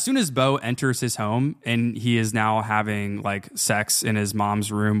before. As soon as Beau enters his home and he is now having like sex in his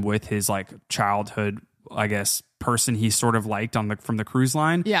mom's room with his like childhood, I guess, person he sort of liked from the cruise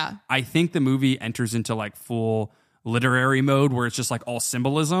line. Yeah. I think the movie enters into like full literary mode where it's just like all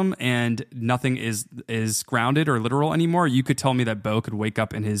symbolism and nothing is grounded or literal anymore. You could tell me that Beau could wake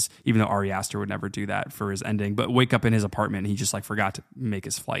up in his, even though Ari Aster would never do that for his ending, but wake up in his apartment and he just like forgot to make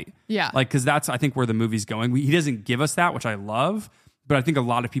his flight. Yeah. Like, cause that's, I think, where the movie's going. He doesn't give us that, which I love, but I think a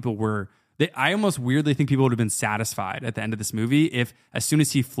lot of people I almost weirdly think people would have been satisfied at the end of this movie if, as soon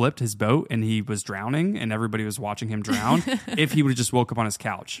as he flipped his boat and he was drowning and everybody was watching him drown, if he would have just woke up on his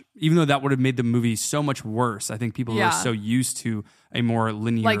couch. Even though that would have made the movie so much worse. I think people were so used to a more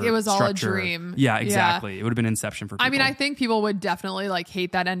linear, like it was structure. all a dream. Yeah, exactly. It would have been Inception for people. I mean, I think people would definitely like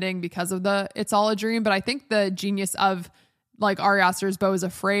hate that ending because of it's all a dream. But I think the genius of like Ari Aster's Beau is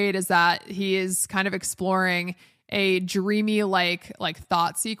Afraid is that he is kind of exploring a dreamy like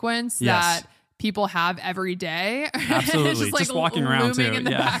thought sequence that people have every day. Absolutely. just walking around too. In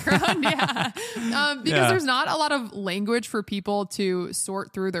the background. Because there's not a lot of language for people to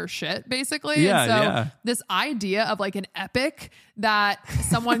sort through their shit, basically. And so this idea of like an epic that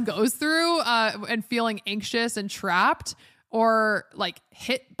someone goes through and feeling anxious and trapped, or like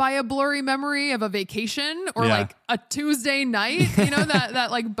hit by a blurry memory of a vacation, or like a Tuesday night,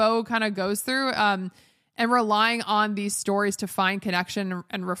 that like Beau kind of goes through, and relying on these stories to find connection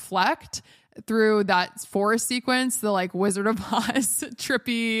and reflect through that forest sequence, the like Wizard of Oz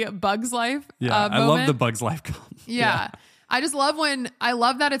trippy Bug's Life. Yeah, I love the Bug's Life. I just love I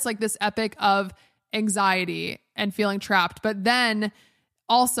love that it's like this epic of anxiety and feeling trapped, but then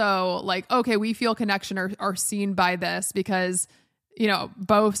also like, okay, we feel connection or seen by this because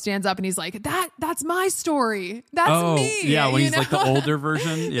Beau stands up and he's like, that's my story. That's me. Yeah, when he's like the older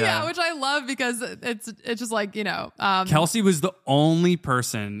version. Yeah, which I love because it's just like, Kelsey was the only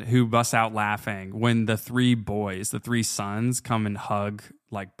person who busts out laughing when the three sons come and hug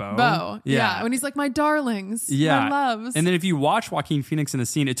like Beau. Yeah. When he's like, my darlings, my loves. And then if you watch Joaquin Phoenix in the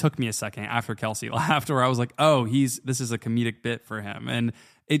scene, it took me a second after Kelsey laughed where I was like, oh, this is a comedic bit for him. And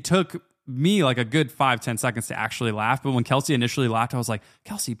it took me like a good 5-10 seconds to actually laugh, but when Kelsey initially laughed, I was like,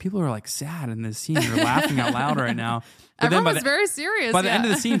 Kelsey, people are like sad in this scene, you're laughing out loud right now. But everyone was very serious. By the end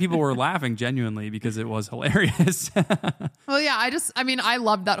of the scene, people were laughing genuinely because it was hilarious. Well, yeah, I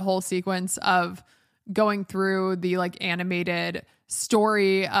loved that whole sequence of going through the like animated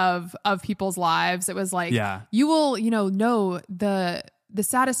story of people's lives. It was like, you will know the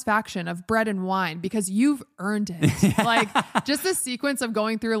satisfaction of bread and wine because you've earned it. Like just the sequence of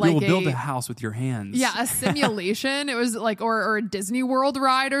going through like you will build a house with your hands. Yeah, a simulation. It was like or a Disney World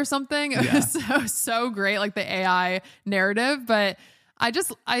ride or something. It was so great, like the AI narrative. But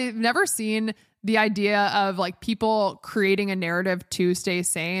I've never seen the idea of like people creating a narrative to stay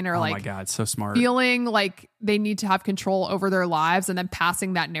sane or like, oh my God, so smart. Feeling like they need to have control over their lives and then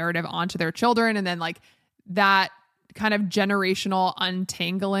passing that narrative on to their children, and then like that kind of generational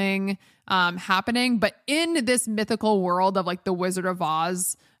untangling happening, but in this mythical world of like the Wizard of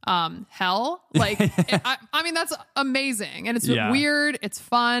Oz hell, like I mean that's amazing, and it's weird, it's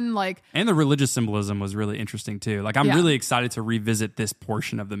fun, like, and the religious symbolism was really interesting too. Like I'm really excited to revisit this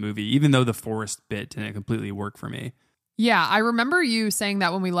portion of the movie, even though the forest bit didn't completely work for me. Yeah, I remember you saying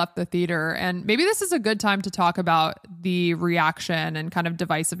that when we left the theater, and maybe this is a good time to talk about the reaction and kind of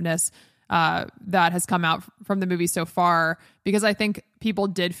divisiveness that has come out from the movie so far, because I think people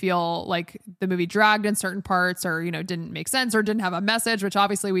did feel like the movie dragged in certain parts, or didn't make sense, or didn't have a message, which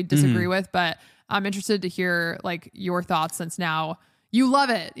obviously we disagree with. But I'm interested to hear like your thoughts, since now you love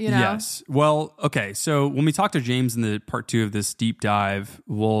it. Yes. Well, okay. So when we talk to James in the part 2 of this deep dive,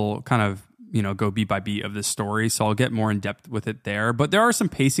 we'll kind of go beat by beat of this story. So I'll get more in depth with it there. But there are some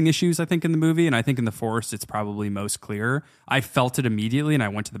pacing issues, I think, in the movie. And I think in The Forest, it's probably most clear. I felt it immediately and I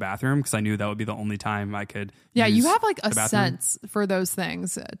went to the bathroom because I knew that would be the only time I could. Yeah, use you have like a the bathroom. sense for those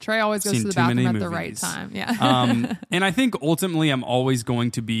things. Trey always goes Seen to the too many bathroom at the right movies. time. Yeah. And I think ultimately I'm always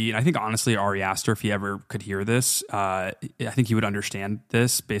going to be, and I think honestly, Ari Aster, if he ever could hear this, I think he would understand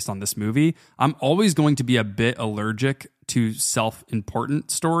this based on this movie. I'm always going to be a bit allergic to self-important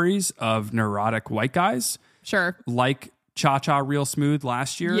stories of neurotic white guys. Sure. Like Cha-Cha Real Smooth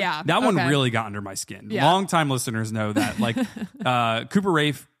last year. Yeah. That one really got under my skin. Yeah. Long-time listeners know that. Like Cooper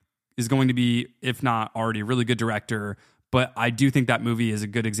Raiff is going to be, if not already, a really good director. But I do think that movie is a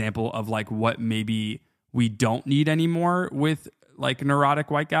good example of like what maybe we don't need anymore with like neurotic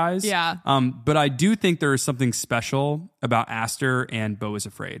white guys. Yeah. But I do think there is something special about Aster and Beau is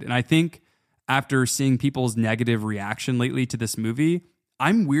Afraid. And I think after seeing people's negative reaction lately to this movie,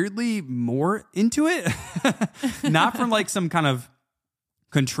 I'm weirdly more into it. Not from like some kind of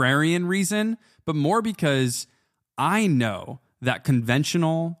contrarian reason, but more because I know that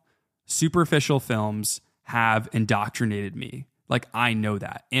conventional, superficial films have indoctrinated me. Like, I know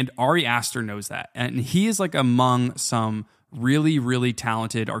that. And Ari Aster knows that. And he is like among some really, really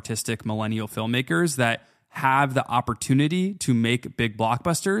talented artistic millennial filmmakers that have the opportunity to make big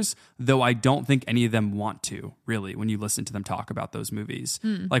blockbusters, though I don't think any of them want to, really, when you listen to them talk about those movies.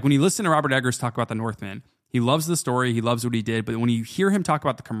 Like when you listen to Robert Eggers talk about The Northman, he loves the story, he loves what he did, but when you hear him talk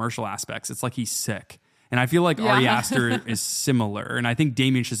about the commercial aspects, it's like he's sick. And I feel like Ari Aster is similar. And I think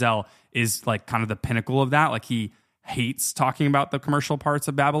Damien Chazelle is like kind of the pinnacle of that. Like he hates talking about the commercial parts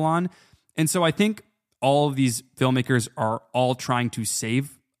of Babylon. And so I think all of these filmmakers are all trying to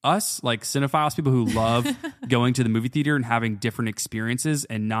save us, like cinephiles, people who love going to the movie theater and having different experiences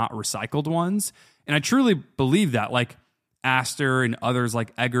and not recycled ones. And I truly believe that, like Aster and others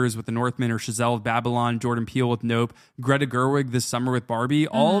like Eggers with The Northman or Chazelle with Babylon, Jordan Peele with Nope, Greta Gerwig this summer with Barbie,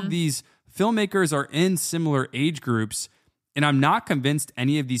 all of these filmmakers are in similar age groups. And I'm not convinced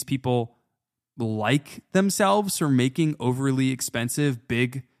any of these people like themselves for making overly expensive,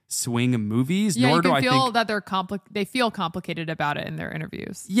 big swing movies. Yeah, nor you can do I feel think that they feel complicated about it in their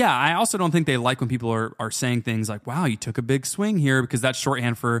interviews. Yeah, I also don't think they like when people are saying things like, wow, you took a big swing here, because that's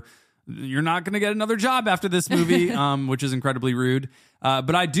shorthand for you're not going to get another job after this movie, which is incredibly rude.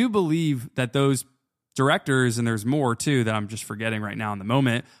 But I do believe that those directors, and there's more too that I'm just forgetting right now in the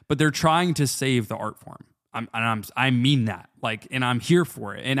moment, but they're trying to save the art form. I mean that, like, and I'm here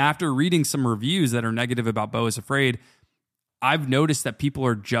for it. And after reading some reviews that are negative about Beau is Afraid, I've noticed that people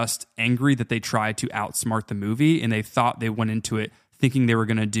are just angry that they tried to outsmart the movie, and they thought they went into it thinking they were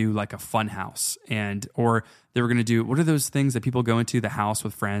going to do like a fun house, or they were going to do, what are those things that people go into the house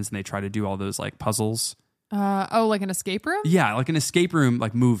with friends and they try to do all those like puzzles? Like an escape room? Yeah, like an escape room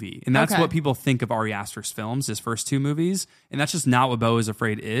like movie. And that's Okay. what people think of Ari Aster's films, his first two movies. And that's just not what Beau is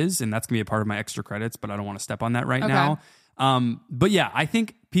Afraid is. And that's going to be a part of my extra credits, but I don't want to step on that right now. But yeah, I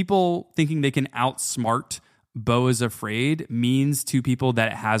think people thinking they can outsmart Beau is Afraid means to people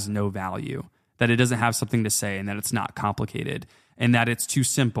that it has no value, that it doesn't have something to say, and that it's not complicated, and that it's too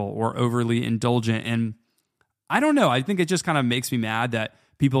simple or overly indulgent. And I don't know. I think it just kind of makes me mad that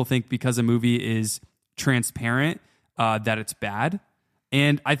people think because a movie is transparent, that it's bad.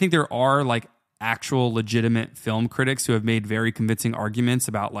 And I think there are like actual legitimate film critics who have made very convincing arguments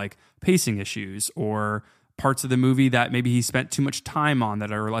about like pacing issues or parts of the movie that maybe he spent too much time on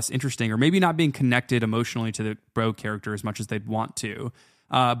that are less interesting, or maybe not being connected emotionally to the Beau character as much as they'd want to.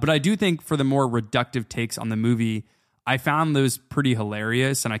 But I do think for the more reductive takes on the movie, I found those pretty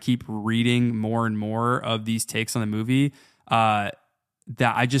hilarious, and I keep reading more and more of these takes on the movie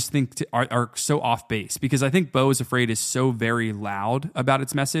that I just think are so off base, because I think Beau is Afraid is so very loud about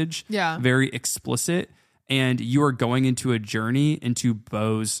its message, very explicit, and you are going into a journey into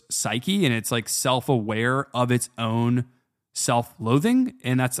Beau's psyche, and it's like self-aware of its own self-loathing.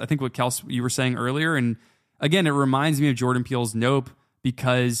 And that's, I think, what Kels, you were saying earlier. And again, it reminds me of Jordan Peele's Nope,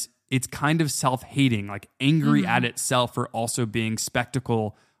 because it's kind of self-hating, like angry at itself for also being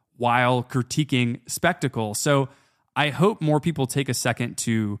spectacle while critiquing spectacle. So I hope more people take a second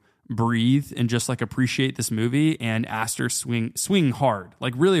to breathe and just like appreciate this movie, and Aster swing hard,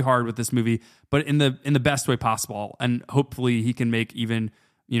 like really hard with this movie, but in the best way possible. And hopefully he can make even,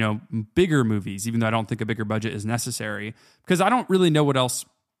 bigger movies, even though I don't think a bigger budget is necessary, because I don't really know what else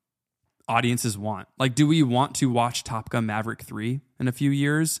audiences want. Like, do we want to watch Top Gun Maverick 3 in a few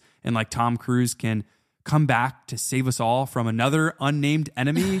years, and like Tom Cruise can come back to save us all from another unnamed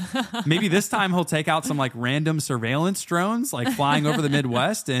enemy? Maybe this time he'll take out some like random surveillance drones like flying over the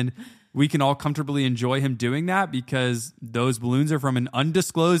Midwest, and we can all comfortably enjoy him doing that because those balloons are from an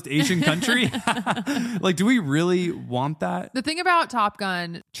undisclosed Asian country. Like, do we really want that? The thing about Top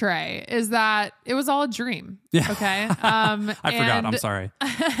Gun, Trey, is that it was all a dream. Yeah. Okay. I forgot. I'm sorry.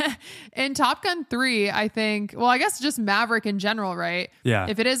 In Top Gun 3, I think, well, I guess just Maverick in general, right? Yeah.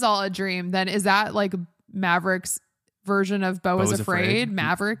 If it is all a dream, then is that like Maverick's version of Beau is afraid?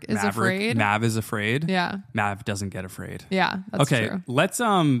 Maverick is afraid. Mav is afraid. Yeah. Mav doesn't get afraid. Yeah, that's true.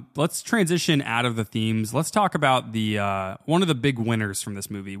 Let's transition out of the themes. Let's talk about the one of the big winners from this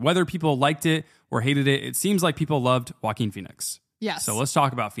movie. Whether people liked it or hated it, it seems like people loved Joaquin Phoenix. Yes. So let's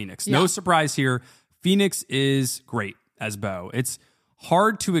talk about Phoenix. Yeah. No surprise here. Phoenix is great as Beau. It's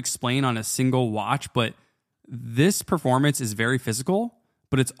hard to explain on a single watch, but this performance is very physical,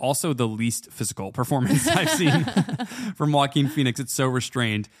 but it's also the least physical performance I've seen from Joaquin Phoenix. It's so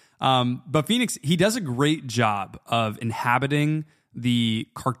restrained. But Phoenix, he does a great job of inhabiting the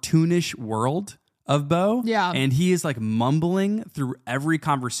cartoonish world of Beau. Yeah. And he is like mumbling through every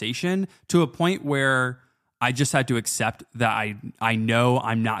conversation to a point where I just had to accept that I know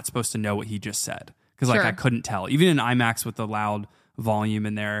I'm not supposed to know what he just said. Because like I couldn't tell, even in IMAX with the loud volume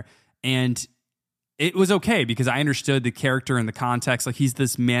in there. And it was okay because I understood the character and the context. Like he's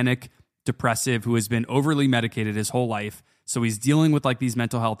this manic depressive who has been overly medicated his whole life. So he's dealing with like these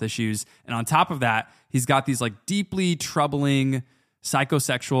mental health issues. And on top of that, he's got these like deeply troubling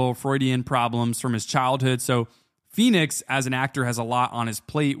psychosexual Freudian problems from his childhood. So Phoenix as an actor has a lot on his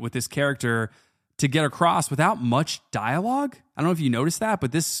plate with this character to get across without much dialogue. I don't know if you noticed that,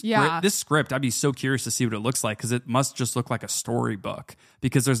 but this script, I'd be so curious to see what it looks like because it must just look like a storybook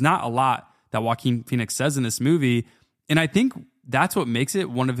because there's not a lot that Joaquin Phoenix says in this movie. And I think that's what makes it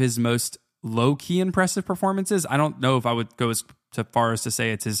one of his most low-key impressive performances. I don't know if I would go as far as to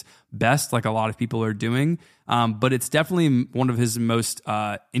say it's his best, like a lot of people are doing, but it's definitely one of his most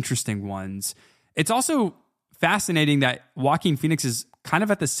interesting ones. It's also fascinating that Joaquin Phoenix is kind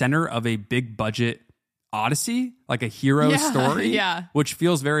of at the center of a big-budget odyssey, like a hero story, which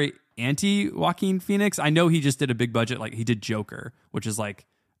feels very anti-Joaquin Phoenix. I know he just did a big budget, like he did Joker, which is like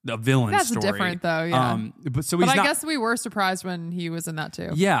a villain story. That's different though, yeah. But I guess we were surprised when he was in that too.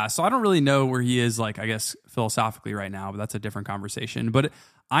 Yeah, so I don't really know where he is, like, I guess, philosophically right now, but that's a different conversation. But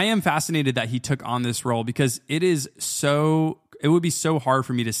I am fascinated that he took on this role because it would be so hard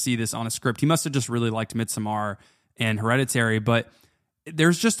for me to see this on a script. He must have just really liked Midsommar and Hereditary, but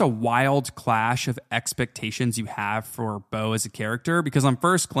there's just a wild clash of expectations you have for Beau as a character because on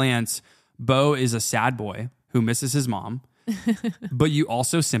first glance, Beau is a sad boy who misses his mom. But you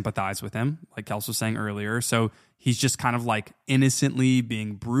also sympathize with him, like Kels was saying earlier. So he's just kind of like innocently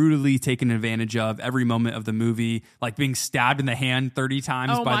being brutally taken advantage of every moment of the movie, like being stabbed in the hand 30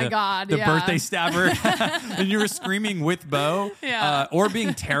 times by the birthday stabber. And you were screaming with Beau, or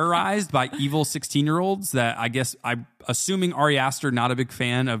being terrorized by evil 16-year-olds that I guess I'm assuming Ari Aster, not a big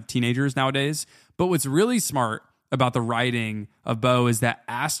fan of teenagers nowadays. But what's really smart about the writing of Beau is that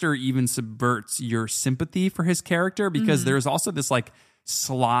Aster even subverts your sympathy for his character because there's also this like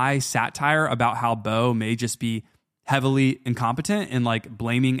sly satire about how Beau may just be heavily incompetent and like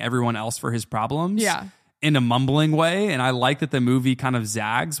blaming everyone else for his problems in a mumbling way. And I like that the movie kind of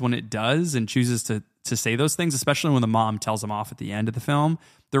zags when it does and chooses to say those things, especially when the mom tells him off at the end of the film.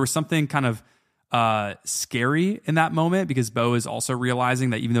 There was something kind of scary in that moment because Beau is also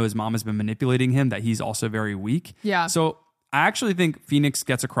realizing that even though his mom has been manipulating him, that he's also very weak. Yeah. So I actually think Phoenix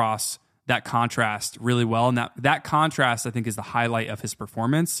gets across that contrast really well. And that contrast, I think, is the highlight of his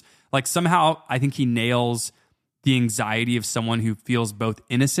performance. Like somehow I think he nails the anxiety of someone who feels both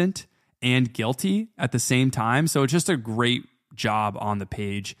innocent and guilty at the same time. So it's just a great job on the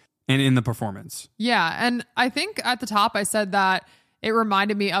page and in the performance. Yeah. And I think at the top I said that it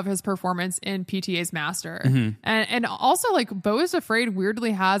reminded me of his performance in PTA's Master. And also like Beau is Afraid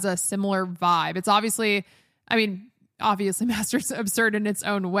weirdly has a similar vibe. It's obviously Master's absurd in its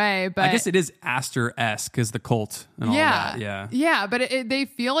own way, but I guess it is Aster-esque because the cult and all that. Yeah. But they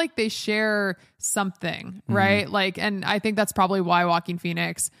feel like they share something, right? Like, and I think that's probably why Joaquin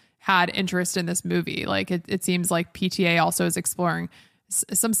Phoenix had interest in this movie. Like it seems like PTA also is exploring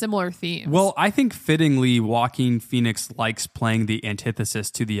some similar themes. Well, I think fittingly, Joaquin Phoenix likes playing the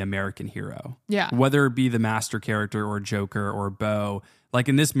antithesis to the American hero. Yeah. Whether it be the Master character or Joker or Beau. Like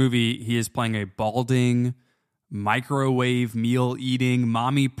in this movie, he is playing a balding, microwave meal eating,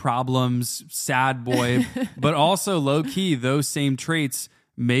 mommy problems, sad boy, but also low key, those same traits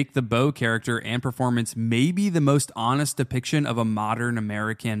make the Beau character and performance maybe the most honest depiction of a modern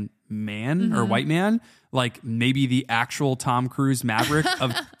American man or white man. like maybe the actual Tom Cruise Maverick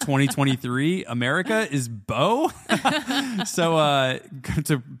of 2023 America is Beau. So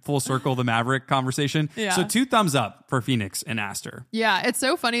to full circle the Maverick conversation. Yeah. So 2 thumbs up for Phoenix and Aster. Yeah, it's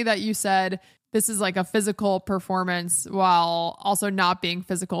so funny that you said this is like a physical performance while also not being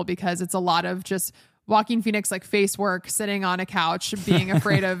physical, because it's a lot of just Joaquin Phoenix like face work, sitting on a couch, being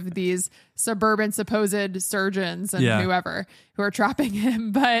afraid of these suburban supposed surgeons and whoever who are trapping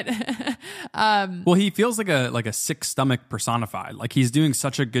him. But well, he feels like a sick stomach personified. Like he's doing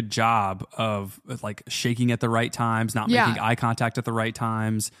such a good job of like shaking at the right times, not making eye contact at the right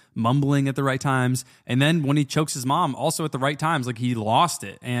times, mumbling at the right times, and then when he chokes his mom, also at the right times, like he lost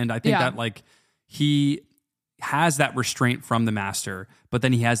it. And I think that like he has that restraint from the master, but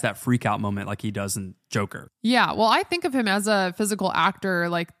then he has that freak out moment like he does in Joker. Yeah, well, I think of him as a physical actor.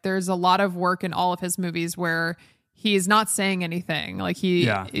 Like there's a lot of work in all of his movies where he's not saying anything. Like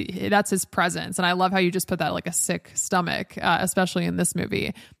that's his presence. And I love how you just put that like a sick stomach, especially in this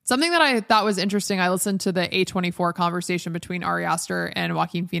movie. Something that I thought was interesting, I listened to the A24 conversation between Ari Aster and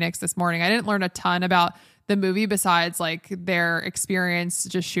Joaquin Phoenix this morning. I didn't learn a ton about the movie besides like their experience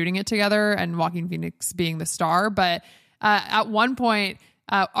just shooting it together and Joaquin Phoenix being the star. But at one point,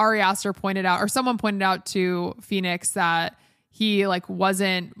 Ari Aster pointed out, or someone pointed out to Phoenix, that he like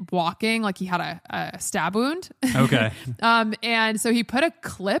wasn't walking, like he had a stab wound. Okay. And so he put a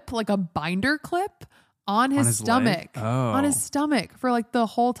clip, like a binder clip on his stomach, on his stomach for like the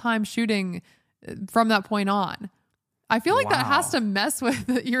whole time shooting from that point on. I feel like that has to mess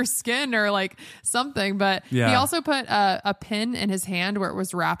with your skin or like something, but he also put a pin in his hand where it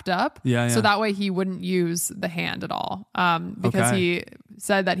was wrapped up. So that way he wouldn't use the hand at all. Because he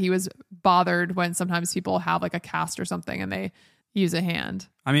said that he was bothered when sometimes people have like a cast or something and they use a hand.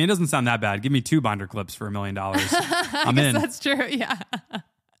 I mean, it doesn't sound that bad. Give me 2 binder clips for $1 million. I'm in. That's true. Yeah.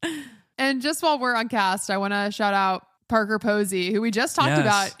 And just while we're on cast, I want to shout out Parker Posey, who we just talked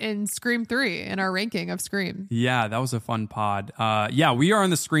about in Scream 3 in our ranking of Scream. Yeah, that was a fun pod. We are on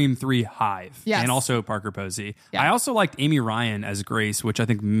the Scream 3 hive. Yes. And also Parker Posey. Yeah. I also liked Amy Ryan as Grace, which I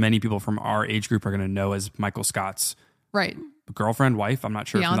think many people from our age group are going to know as Michael Scott's girlfriend, wife. I'm not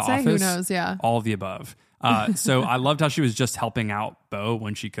sure. Fiance? From The Office. Who knows? Yeah. All of the above. So I loved how she was just helping out Beau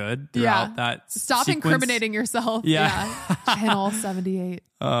when she could throughout that Stop sequence. Incriminating yourself. Yeah. Channel 78.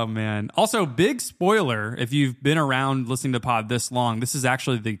 Oh, man. Also, big spoiler. If you've been around listening to the pod this long, this is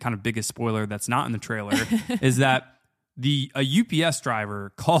actually the kind of biggest spoiler that's not in the trailer, is that a UPS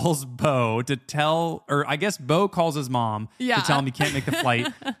driver calls Beau to tell, or I guess Beau calls his mom to tell him he can't make the flight.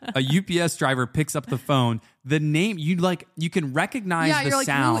 A UPS driver picks up the phone. The name, you can recognize the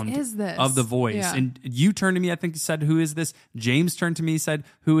sound of the voice. Yeah. And you turned to me, I think you said, who is this? James turned to me, said,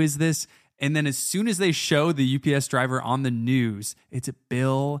 who is this? And then as soon as they show the UPS driver on the news, it's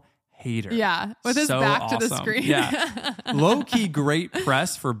Bill Hader. Yeah, with his back to the screen. Yeah. Low-key great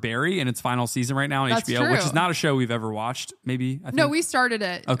press for Barry in its final season right now on HBO, true. which is not a show we've ever watched, maybe. I think. No, we started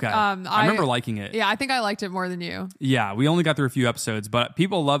it. Okay. I remember liking it. Yeah, I think I liked it more than you. Yeah, we only got through a few episodes, but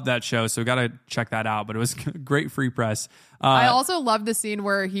people loved that show, so we got to check that out. But it was great free press. I also love the scene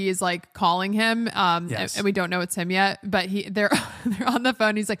where he's like calling him, and we don't know it's him yet, but they're on the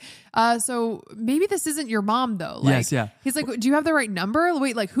phone. He's like, so maybe this isn't your mom though. Like, he's like, do you have the right number?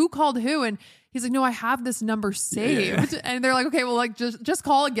 Wait, like who called who? And he's like, no, I have this number saved. And they're like, okay, well, like just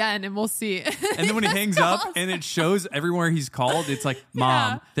call again and we'll see. And then when he hangs up and it shows everywhere he's called, it's like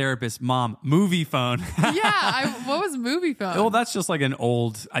mom, therapist, mom, movie phone. What was movie phone? Well, that's just like an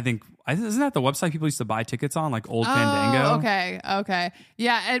old, I think, isn't that the website people used to buy tickets on, like old Fandango? Okay.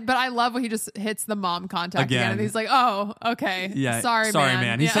 Yeah, but I love when he just hits the mom contact again and he's like, oh, okay. Yeah. Sorry,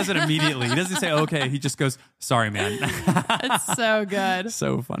 man. He says it immediately. He doesn't say, okay. He just goes, sorry, man. It's so good.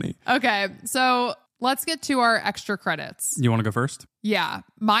 So funny. Okay, so let's get to our extra credits. You want to go first? Yeah.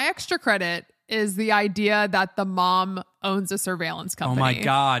 My extra credit is the idea that the mom owns a surveillance company. Oh my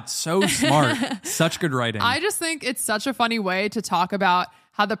God. So smart. Such good writing. I just think it's such a funny way to talk about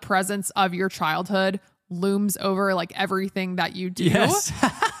how the presence of your childhood looms over like everything that you do. Yes.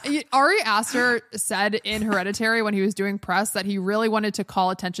 Ari Aster said in Hereditary when he was doing press that he really wanted to call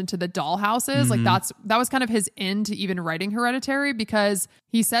attention to the dollhouses. Mm-hmm. Like that was kind of his in to even writing Hereditary, because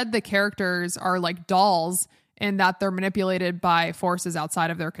he said the characters are like dolls in that they're manipulated by forces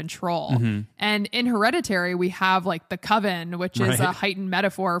outside of their control. Mm-hmm. And in Hereditary, we have like the coven, which is a heightened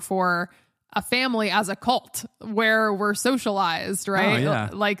metaphor for a family as a cult where we're socialized, right? Oh, yeah.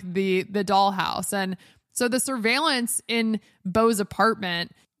 Like the dollhouse. And so the surveillance in Beau's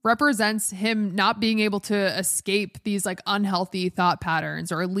apartment represents him not being able to escape these like unhealthy thought patterns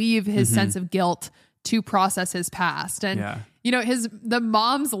or leave his sense of guilt to process his past. And the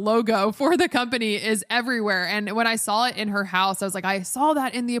mom's logo for the company is everywhere. And when I saw it in her house, I was like, I saw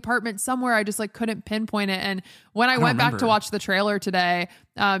that in the apartment somewhere. I just like couldn't pinpoint it. And when I went back to watch the trailer today,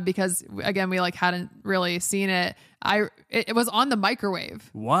 because again, we like hadn't really seen it. It was on the microwave.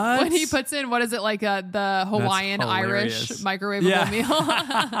 What? When he puts in, what is it, like the Hawaiian Irish microwavable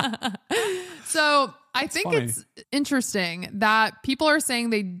meal? So I think it's interesting that people are saying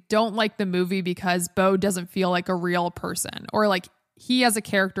they don't like the movie because Beau doesn't feel like a real person, or like he as a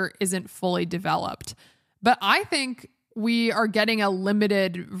character isn't fully developed. But I think we are getting a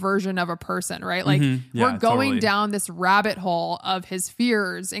limited version of a person, right? Like we're going down this rabbit hole of his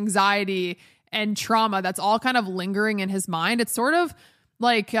fears, anxiety, and trauma that's all kind of lingering in his mind. It's sort of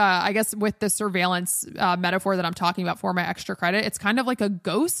like, I guess with the surveillance metaphor that I'm talking about for my extra credit, it's kind of like a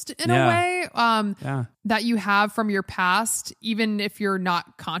ghost in a way that you have from your past, even if you're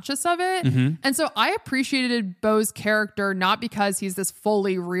not conscious of it. And so I appreciated Beau's character, not because he's this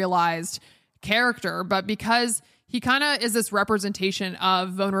fully realized character, but because he kind of is this representation of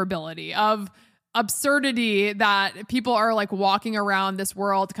vulnerability, of absurdity, that people are like walking around this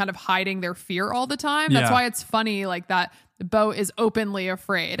world kind of hiding their fear all the time. That's why it's funny like that Beau is openly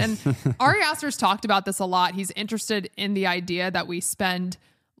afraid. And Ari Aster's talked about this a lot. He's interested in the idea that we spend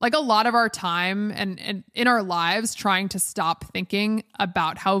like a lot of our time and in our lives trying to stop thinking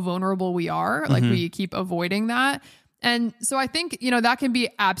about how vulnerable we are. Like we keep avoiding that. And so I think, that can be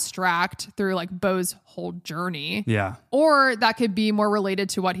abstract through like Beau's whole journey. Yeah. Or that could be more related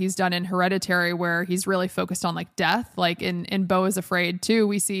to what he's done in Hereditary, where he's really focused on like death. Like in Beau is Afraid too,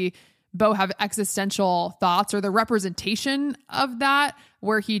 we see Beau have existential thoughts, or the representation of that,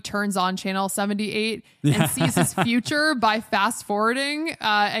 where he turns on channel 78 and sees his future by fast forwarding.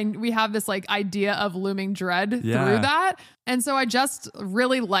 And we have this like idea of looming dread through that. And so I just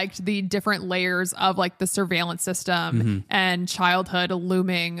really liked the different layers of like the surveillance system and childhood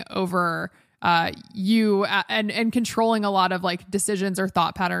looming over you and controlling a lot of like decisions or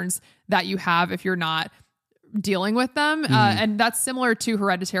thought patterns that you have if you're not dealing with them. And that's similar to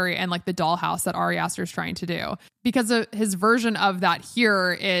Hereditary and like the dollhouse that Ari Aster is trying to do, because his version of that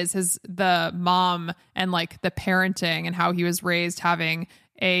here is the mom and like the parenting and how he was raised, having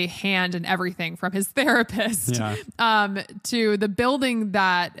a hand in everything from his therapist to the building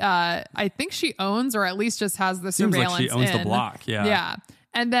that I think she owns, or at least just has the surveillance. Seems like she owns the block. Yeah.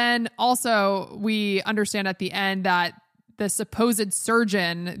 And then also we understand at the end that the supposed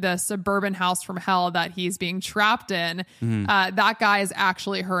surgeon, the suburban house from hell that he's being trapped in, that guy is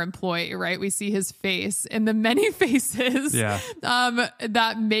actually her employee, right? We see his face in the many faces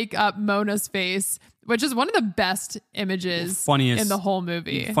that make up Mona's face, which is one of the best images in the whole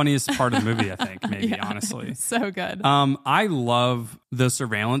movie. Funniest part of the movie, I think, maybe, honestly. So good. I love the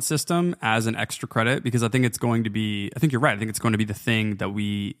surveillance system as an extra credit, because I think it's going to be, I think you're right, I think it's going to be the thing that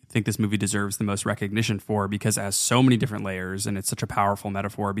we think this movie deserves the most recognition for, because it has so many different layers and it's such a powerful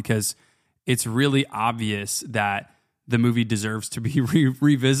metaphor, because it's really obvious that the movie deserves to be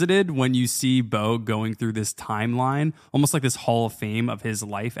revisited when you see Beau going through this timeline, almost like this hall of fame of his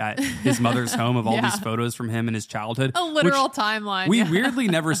life at his mother's home, of all these photos from him in his childhood. A literal timeline. We weirdly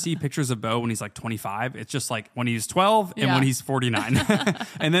never see pictures of Beau when he's like 25. It's just like when he's 12 and when he's 49.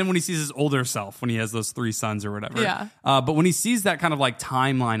 And then when he sees his older self, when he has those 3 sons or whatever. Yeah. But when he sees that kind of like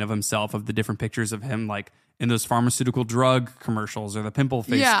timeline of himself, of the different pictures of him, like in those pharmaceutical drug commercials or the pimple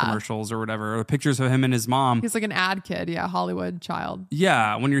face commercials or whatever, or the pictures of him and his mom. He's like an ad kid. Yeah. Hollywood child.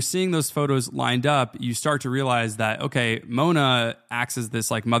 Yeah. When you're seeing those photos lined up, you start to realize that, okay, Mona acts as this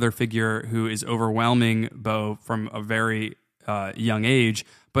like mother figure who is overwhelming Beau from a very young age,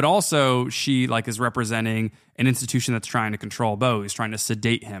 but also she like is representing an institution that's trying to control Beau. He's trying to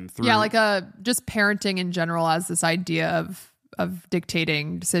sedate him through. Yeah. Like just parenting in general as this idea of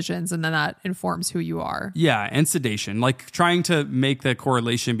dictating decisions, and then that informs who you are. Yeah, and sedation, like trying to make the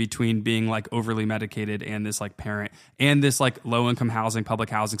correlation between being like overly medicated and this like parent and this like low income housing, public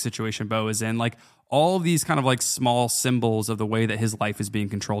housing situation Beau is in. Like all of these kind of like small symbols of the way that his life is being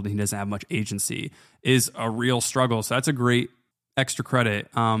controlled and he doesn't have much agency is a real struggle. So that's a great extra credit.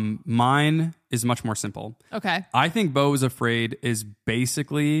 Mine is much more simple. Okay. I think Beau is Afraid is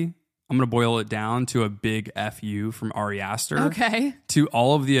basically, I'm going to boil it down to a big FU from Ari Aster to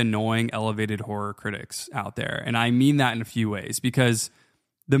all of the annoying elevated horror critics out there. And I mean that in a few ways, because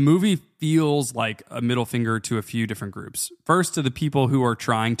the movie feels like a middle finger to a few different groups. First, to the people who are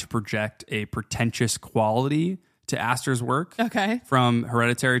trying to project a pretentious quality to Aster's work, from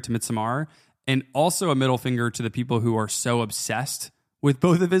Hereditary to Midsommar, and also a middle finger to the people who are so obsessed with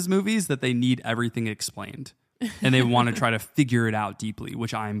both of his movies that they need everything explained. And they want to try to figure it out deeply,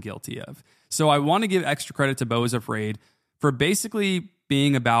 which I am guilty of. So I want to give extra credit to Beau is Afraid for basically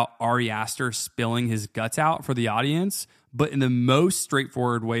being about Ari Aster spilling his guts out for the audience, but in the most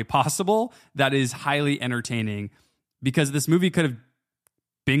straightforward way possible that is highly entertaining, because this movie could have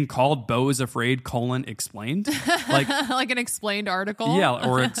been called Beau is Afraid, explained. Like an explained article. Yeah,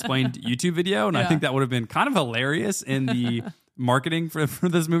 or explained YouTube video. And I think that would have been kind of hilarious in the marketing for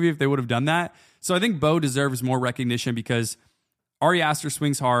this movie if they would have done that. So I think Beau deserves more recognition because Ari Aster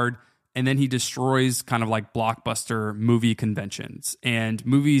swings hard, and then he destroys kind of like blockbuster movie conventions. And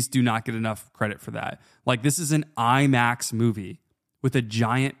movies do not get enough credit for that. Like, this is an IMAX movie with a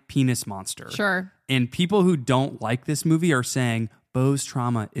giant penis monster. Sure. And people who don't like this movie are saying, Beau's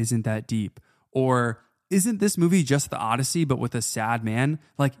trauma isn't that deep. Or, isn't this movie just the Odyssey, but with a sad man?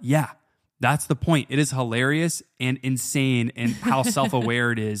 Like, yeah, that's the point. It is hilarious and insane and how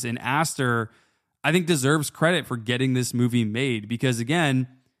self-aware it is. And Aster, I think, deserves credit for getting this movie made because, again,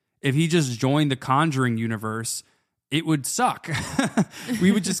 if he just joined the Conjuring universe, it would suck.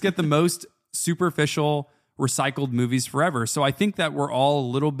 We would just get the most superficial, recycled movies forever. So I think that we're all a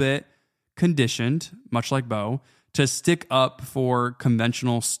little bit conditioned, much like Beau, to stick up for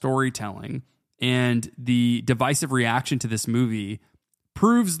conventional storytelling. And the divisive reaction to this movie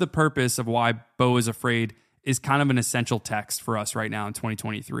proves the purpose of why Beau is Afraid is kind of an essential text for us right now in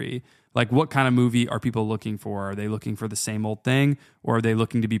 2023. Like, what kind of movie are people looking for? Are they looking for the same old thing, or are they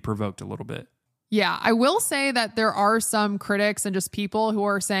looking to be provoked a little bit? Yeah, I will say that there are some critics and just people who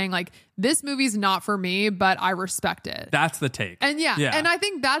are saying, like, this movie's not for me, but I respect it. That's the take. And and I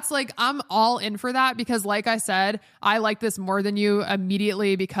think that's like, I'm all in for that because, like I said, I like this more than you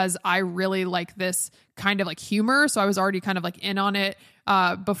immediately because I really like this kind of like humor. So I was already kind of like in on it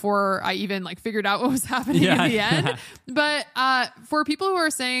before I even like figured out what was happening in the end. But for people who are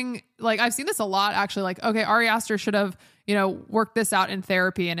saying, like, I've seen this a lot actually, like, okay, Ari Aster should have, you know, worked this out in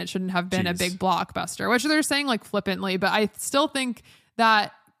therapy and it shouldn't have been a big blockbuster, which they're saying like flippantly. But I still think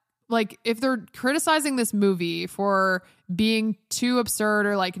that, like, if they're criticizing this movie for being too absurd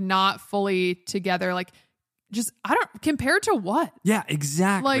or like not fully together, like, just, I don't, compared to what? Yeah,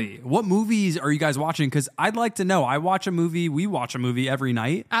 exactly. Like, what movies are you guys watching? Because I'd like to know. We watch a movie every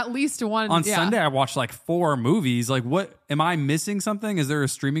night. At least one. On Sunday, I watch like 4 movies. Like, what, am I missing something? Is there a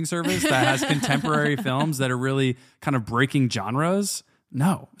streaming service that has contemporary films that are really kind of breaking genres?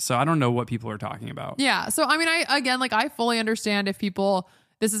 No. So I don't know what people are talking about. Yeah. So, I mean, I fully understand if people,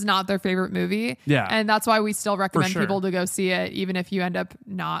 this is not their favorite movie. Yeah. And that's why we still recommend people to go see it, even if you end up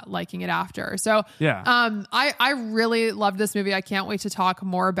not liking it after. So, I really loved this movie. I can't wait to talk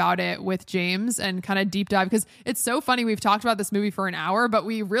more about it with James and kind of deep dive, because it's so funny. We've talked about this movie for an hour, but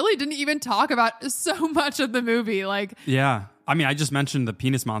we really didn't even talk about so much of the movie. Like, yeah. I mean, I just mentioned the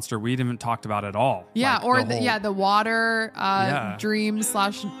penis monster. We didn't talk about it at all. Yeah, like or the water, dreams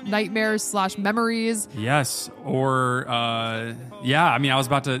 / nightmares / memories. Yes, or I mean,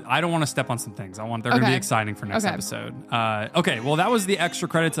 I don't want to step on some things. They're going to be exciting for next episode. Okay, well, that was the extra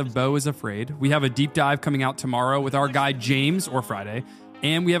credits of Beau is Afraid. We have a deep dive coming out tomorrow with our guy James, or Friday,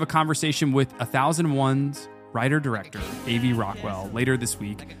 and we have a conversation with 1001's writer-director, A.V. Rockwell, later this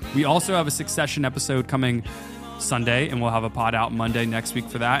week. We also have a Succession episode coming Sunday, and we'll have a pod out Monday next week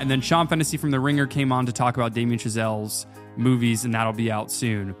for that. And then Sean Fennessy from The Ringer came on to talk about Damien Chazelle's movies, and that'll be out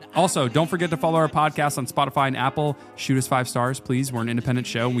soon. Also, don't forget to follow our podcast on Spotify and Apple. Shoot us 5 stars, please. We're an independent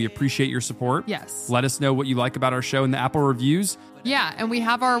show, and we appreciate your support. Yes. Let us know what you like about our show in the Apple reviews. Yeah, and we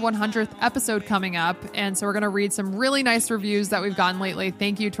have our 100th episode coming up, and so we're going to read some really nice reviews that we've gotten lately.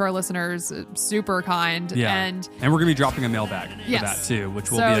 Thank you to our listeners. Super kind. Yeah. And we're going to be dropping a mailbag for that, too,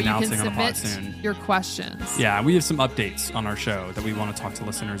 which we'll be announcing on the pod soon. Your questions. Yeah, we have some updates on our show that we want to talk to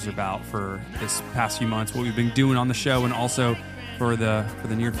listeners about for this past few months, what we've been doing on the show, and also for the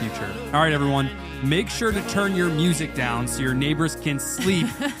near future. All right, everyone, make sure to turn your music down so your neighbors can sleep,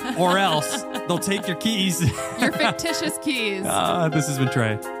 or else they'll take your keys. Your fictitious keys. This has been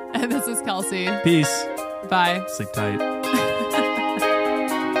Trey. And this is Kelsey. Peace. Bye. Sleep tight.